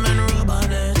 come and rub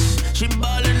on it. She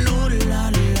ballin' no,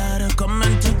 la, come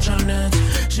and touch on it.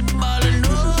 She ballin' no,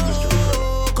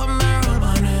 come and rub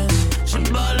on it. She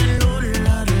ballin' no,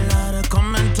 la,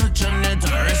 come and touch on it.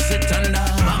 Rest it under.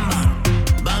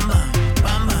 Bam, bam,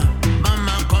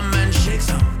 come and shake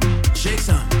some.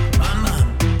 Bam,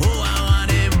 oh I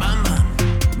want it. Bam,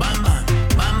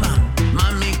 bam,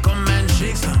 mommy come and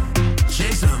shake some.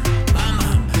 Bam,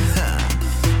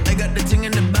 I got the thing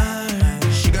in the bag.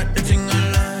 She got the thing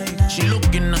I like. She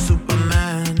looking a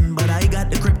Superman, but I got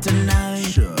the kryptonite.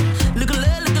 Sure. Look a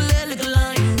line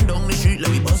down the street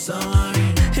like we bust a line.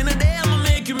 In a day I'ma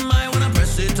make you mine when I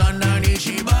press it underneath.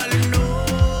 She ballin' no,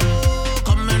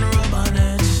 come and rub on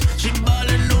it. She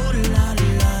ballin' no, la,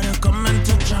 come and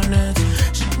touch on it.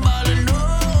 She ballin'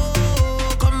 no,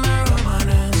 come and rub on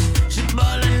it. She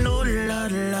ballin' no, la,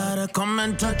 come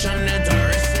and touch on it.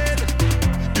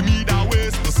 Give me that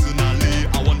waist personally,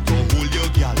 I want to hold your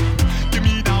girl. Give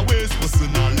me that waist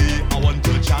personally, I want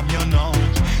to jam you now.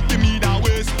 Give me that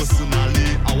waist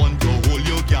personally, I want to hold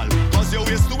your girl. Cause your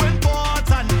waist too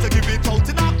important to give it out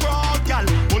in a crowd, girl.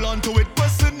 Hold on to it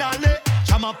personally,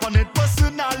 jam up on it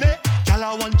personally. Girl,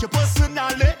 I want you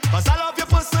personally, cause I love your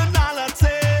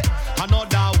personality.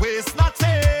 Another waist, nothing.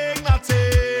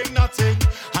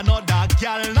 Another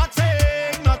girl,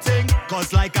 nothing.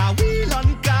 Cause like a wheel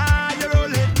on car, you're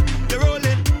rolling.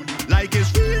 Like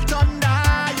it's real thunder,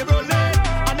 you're rolling.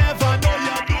 I never know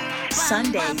you.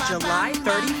 Sunday, July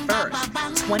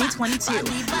 31st, 2022.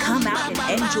 Come out and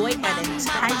enjoy an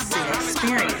enticing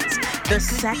experience. The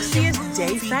sexiest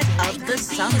day fete of the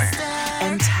summer.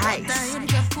 Entice.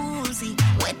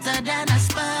 Wetter than a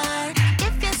spur.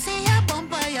 If you see a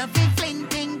bumper, you feel fling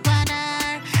ting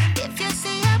banner. If you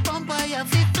see a bumper, you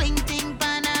feel fling ting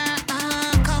banner.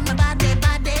 Come my body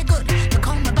good. You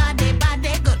come my body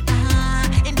good.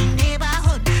 In the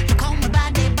neighborhood, you come my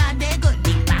body good.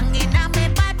 The banging on my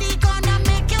body gonna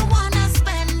make you wanna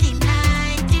spend the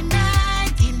night.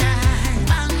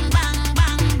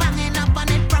 Bang, banging up on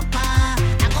it proper. I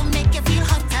gon' make you feel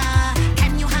hotter.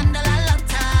 Can you handle a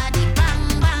lotta? The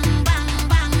bang,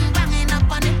 banging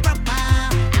up on it proper. I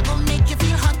gon' make you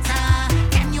feel hotter.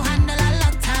 Can you handle a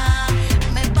lotta?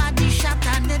 My body shot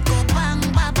and it go bang,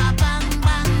 ba ba bang,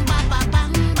 bang, ba ba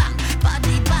bang, bang.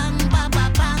 Body bang, ba ba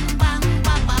bang, bang,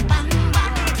 ba ba bang,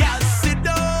 bang. Girl, sit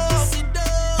down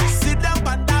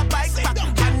on that bike back.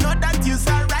 I know that you's a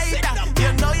rider.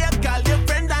 You know you call your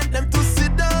friend and them to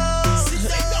sit down.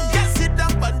 Girl, sit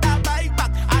down on that bike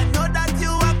back. I know that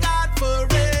you are God for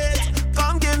it.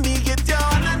 Come give me, get your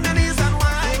hand on the knees and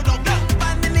wine.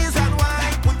 On the knees and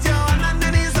wine. Put your hand on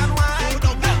the knees and wine.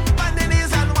 On the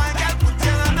knees and wine, girl. Put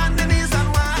your hand on the knees and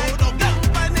wine.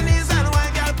 On the knees and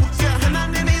wine, girl. Put your hand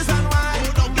on the knees and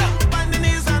wine. On the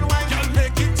knees and wine, girl.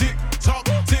 Make it tick tock.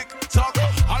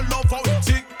 I love how it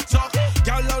tick tock.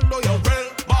 Girl, I know you're well,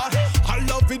 but I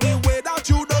love it the way that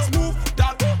you just move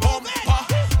that bumper.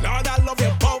 Lord, I love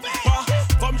your bumper.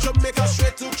 From Jamaica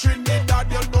straight to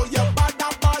Trinidad, you know you're bad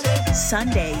at balling.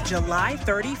 Sunday, July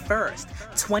 31st,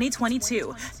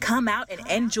 2022. Come out and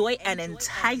enjoy an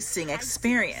enticing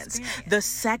experience. The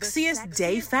sexiest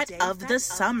day fete of the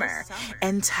summer.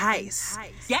 Entice.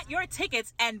 Get your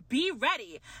tickets and be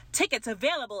ready. Tickets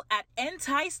available at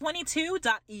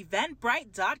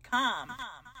entice22.eventbrite.com.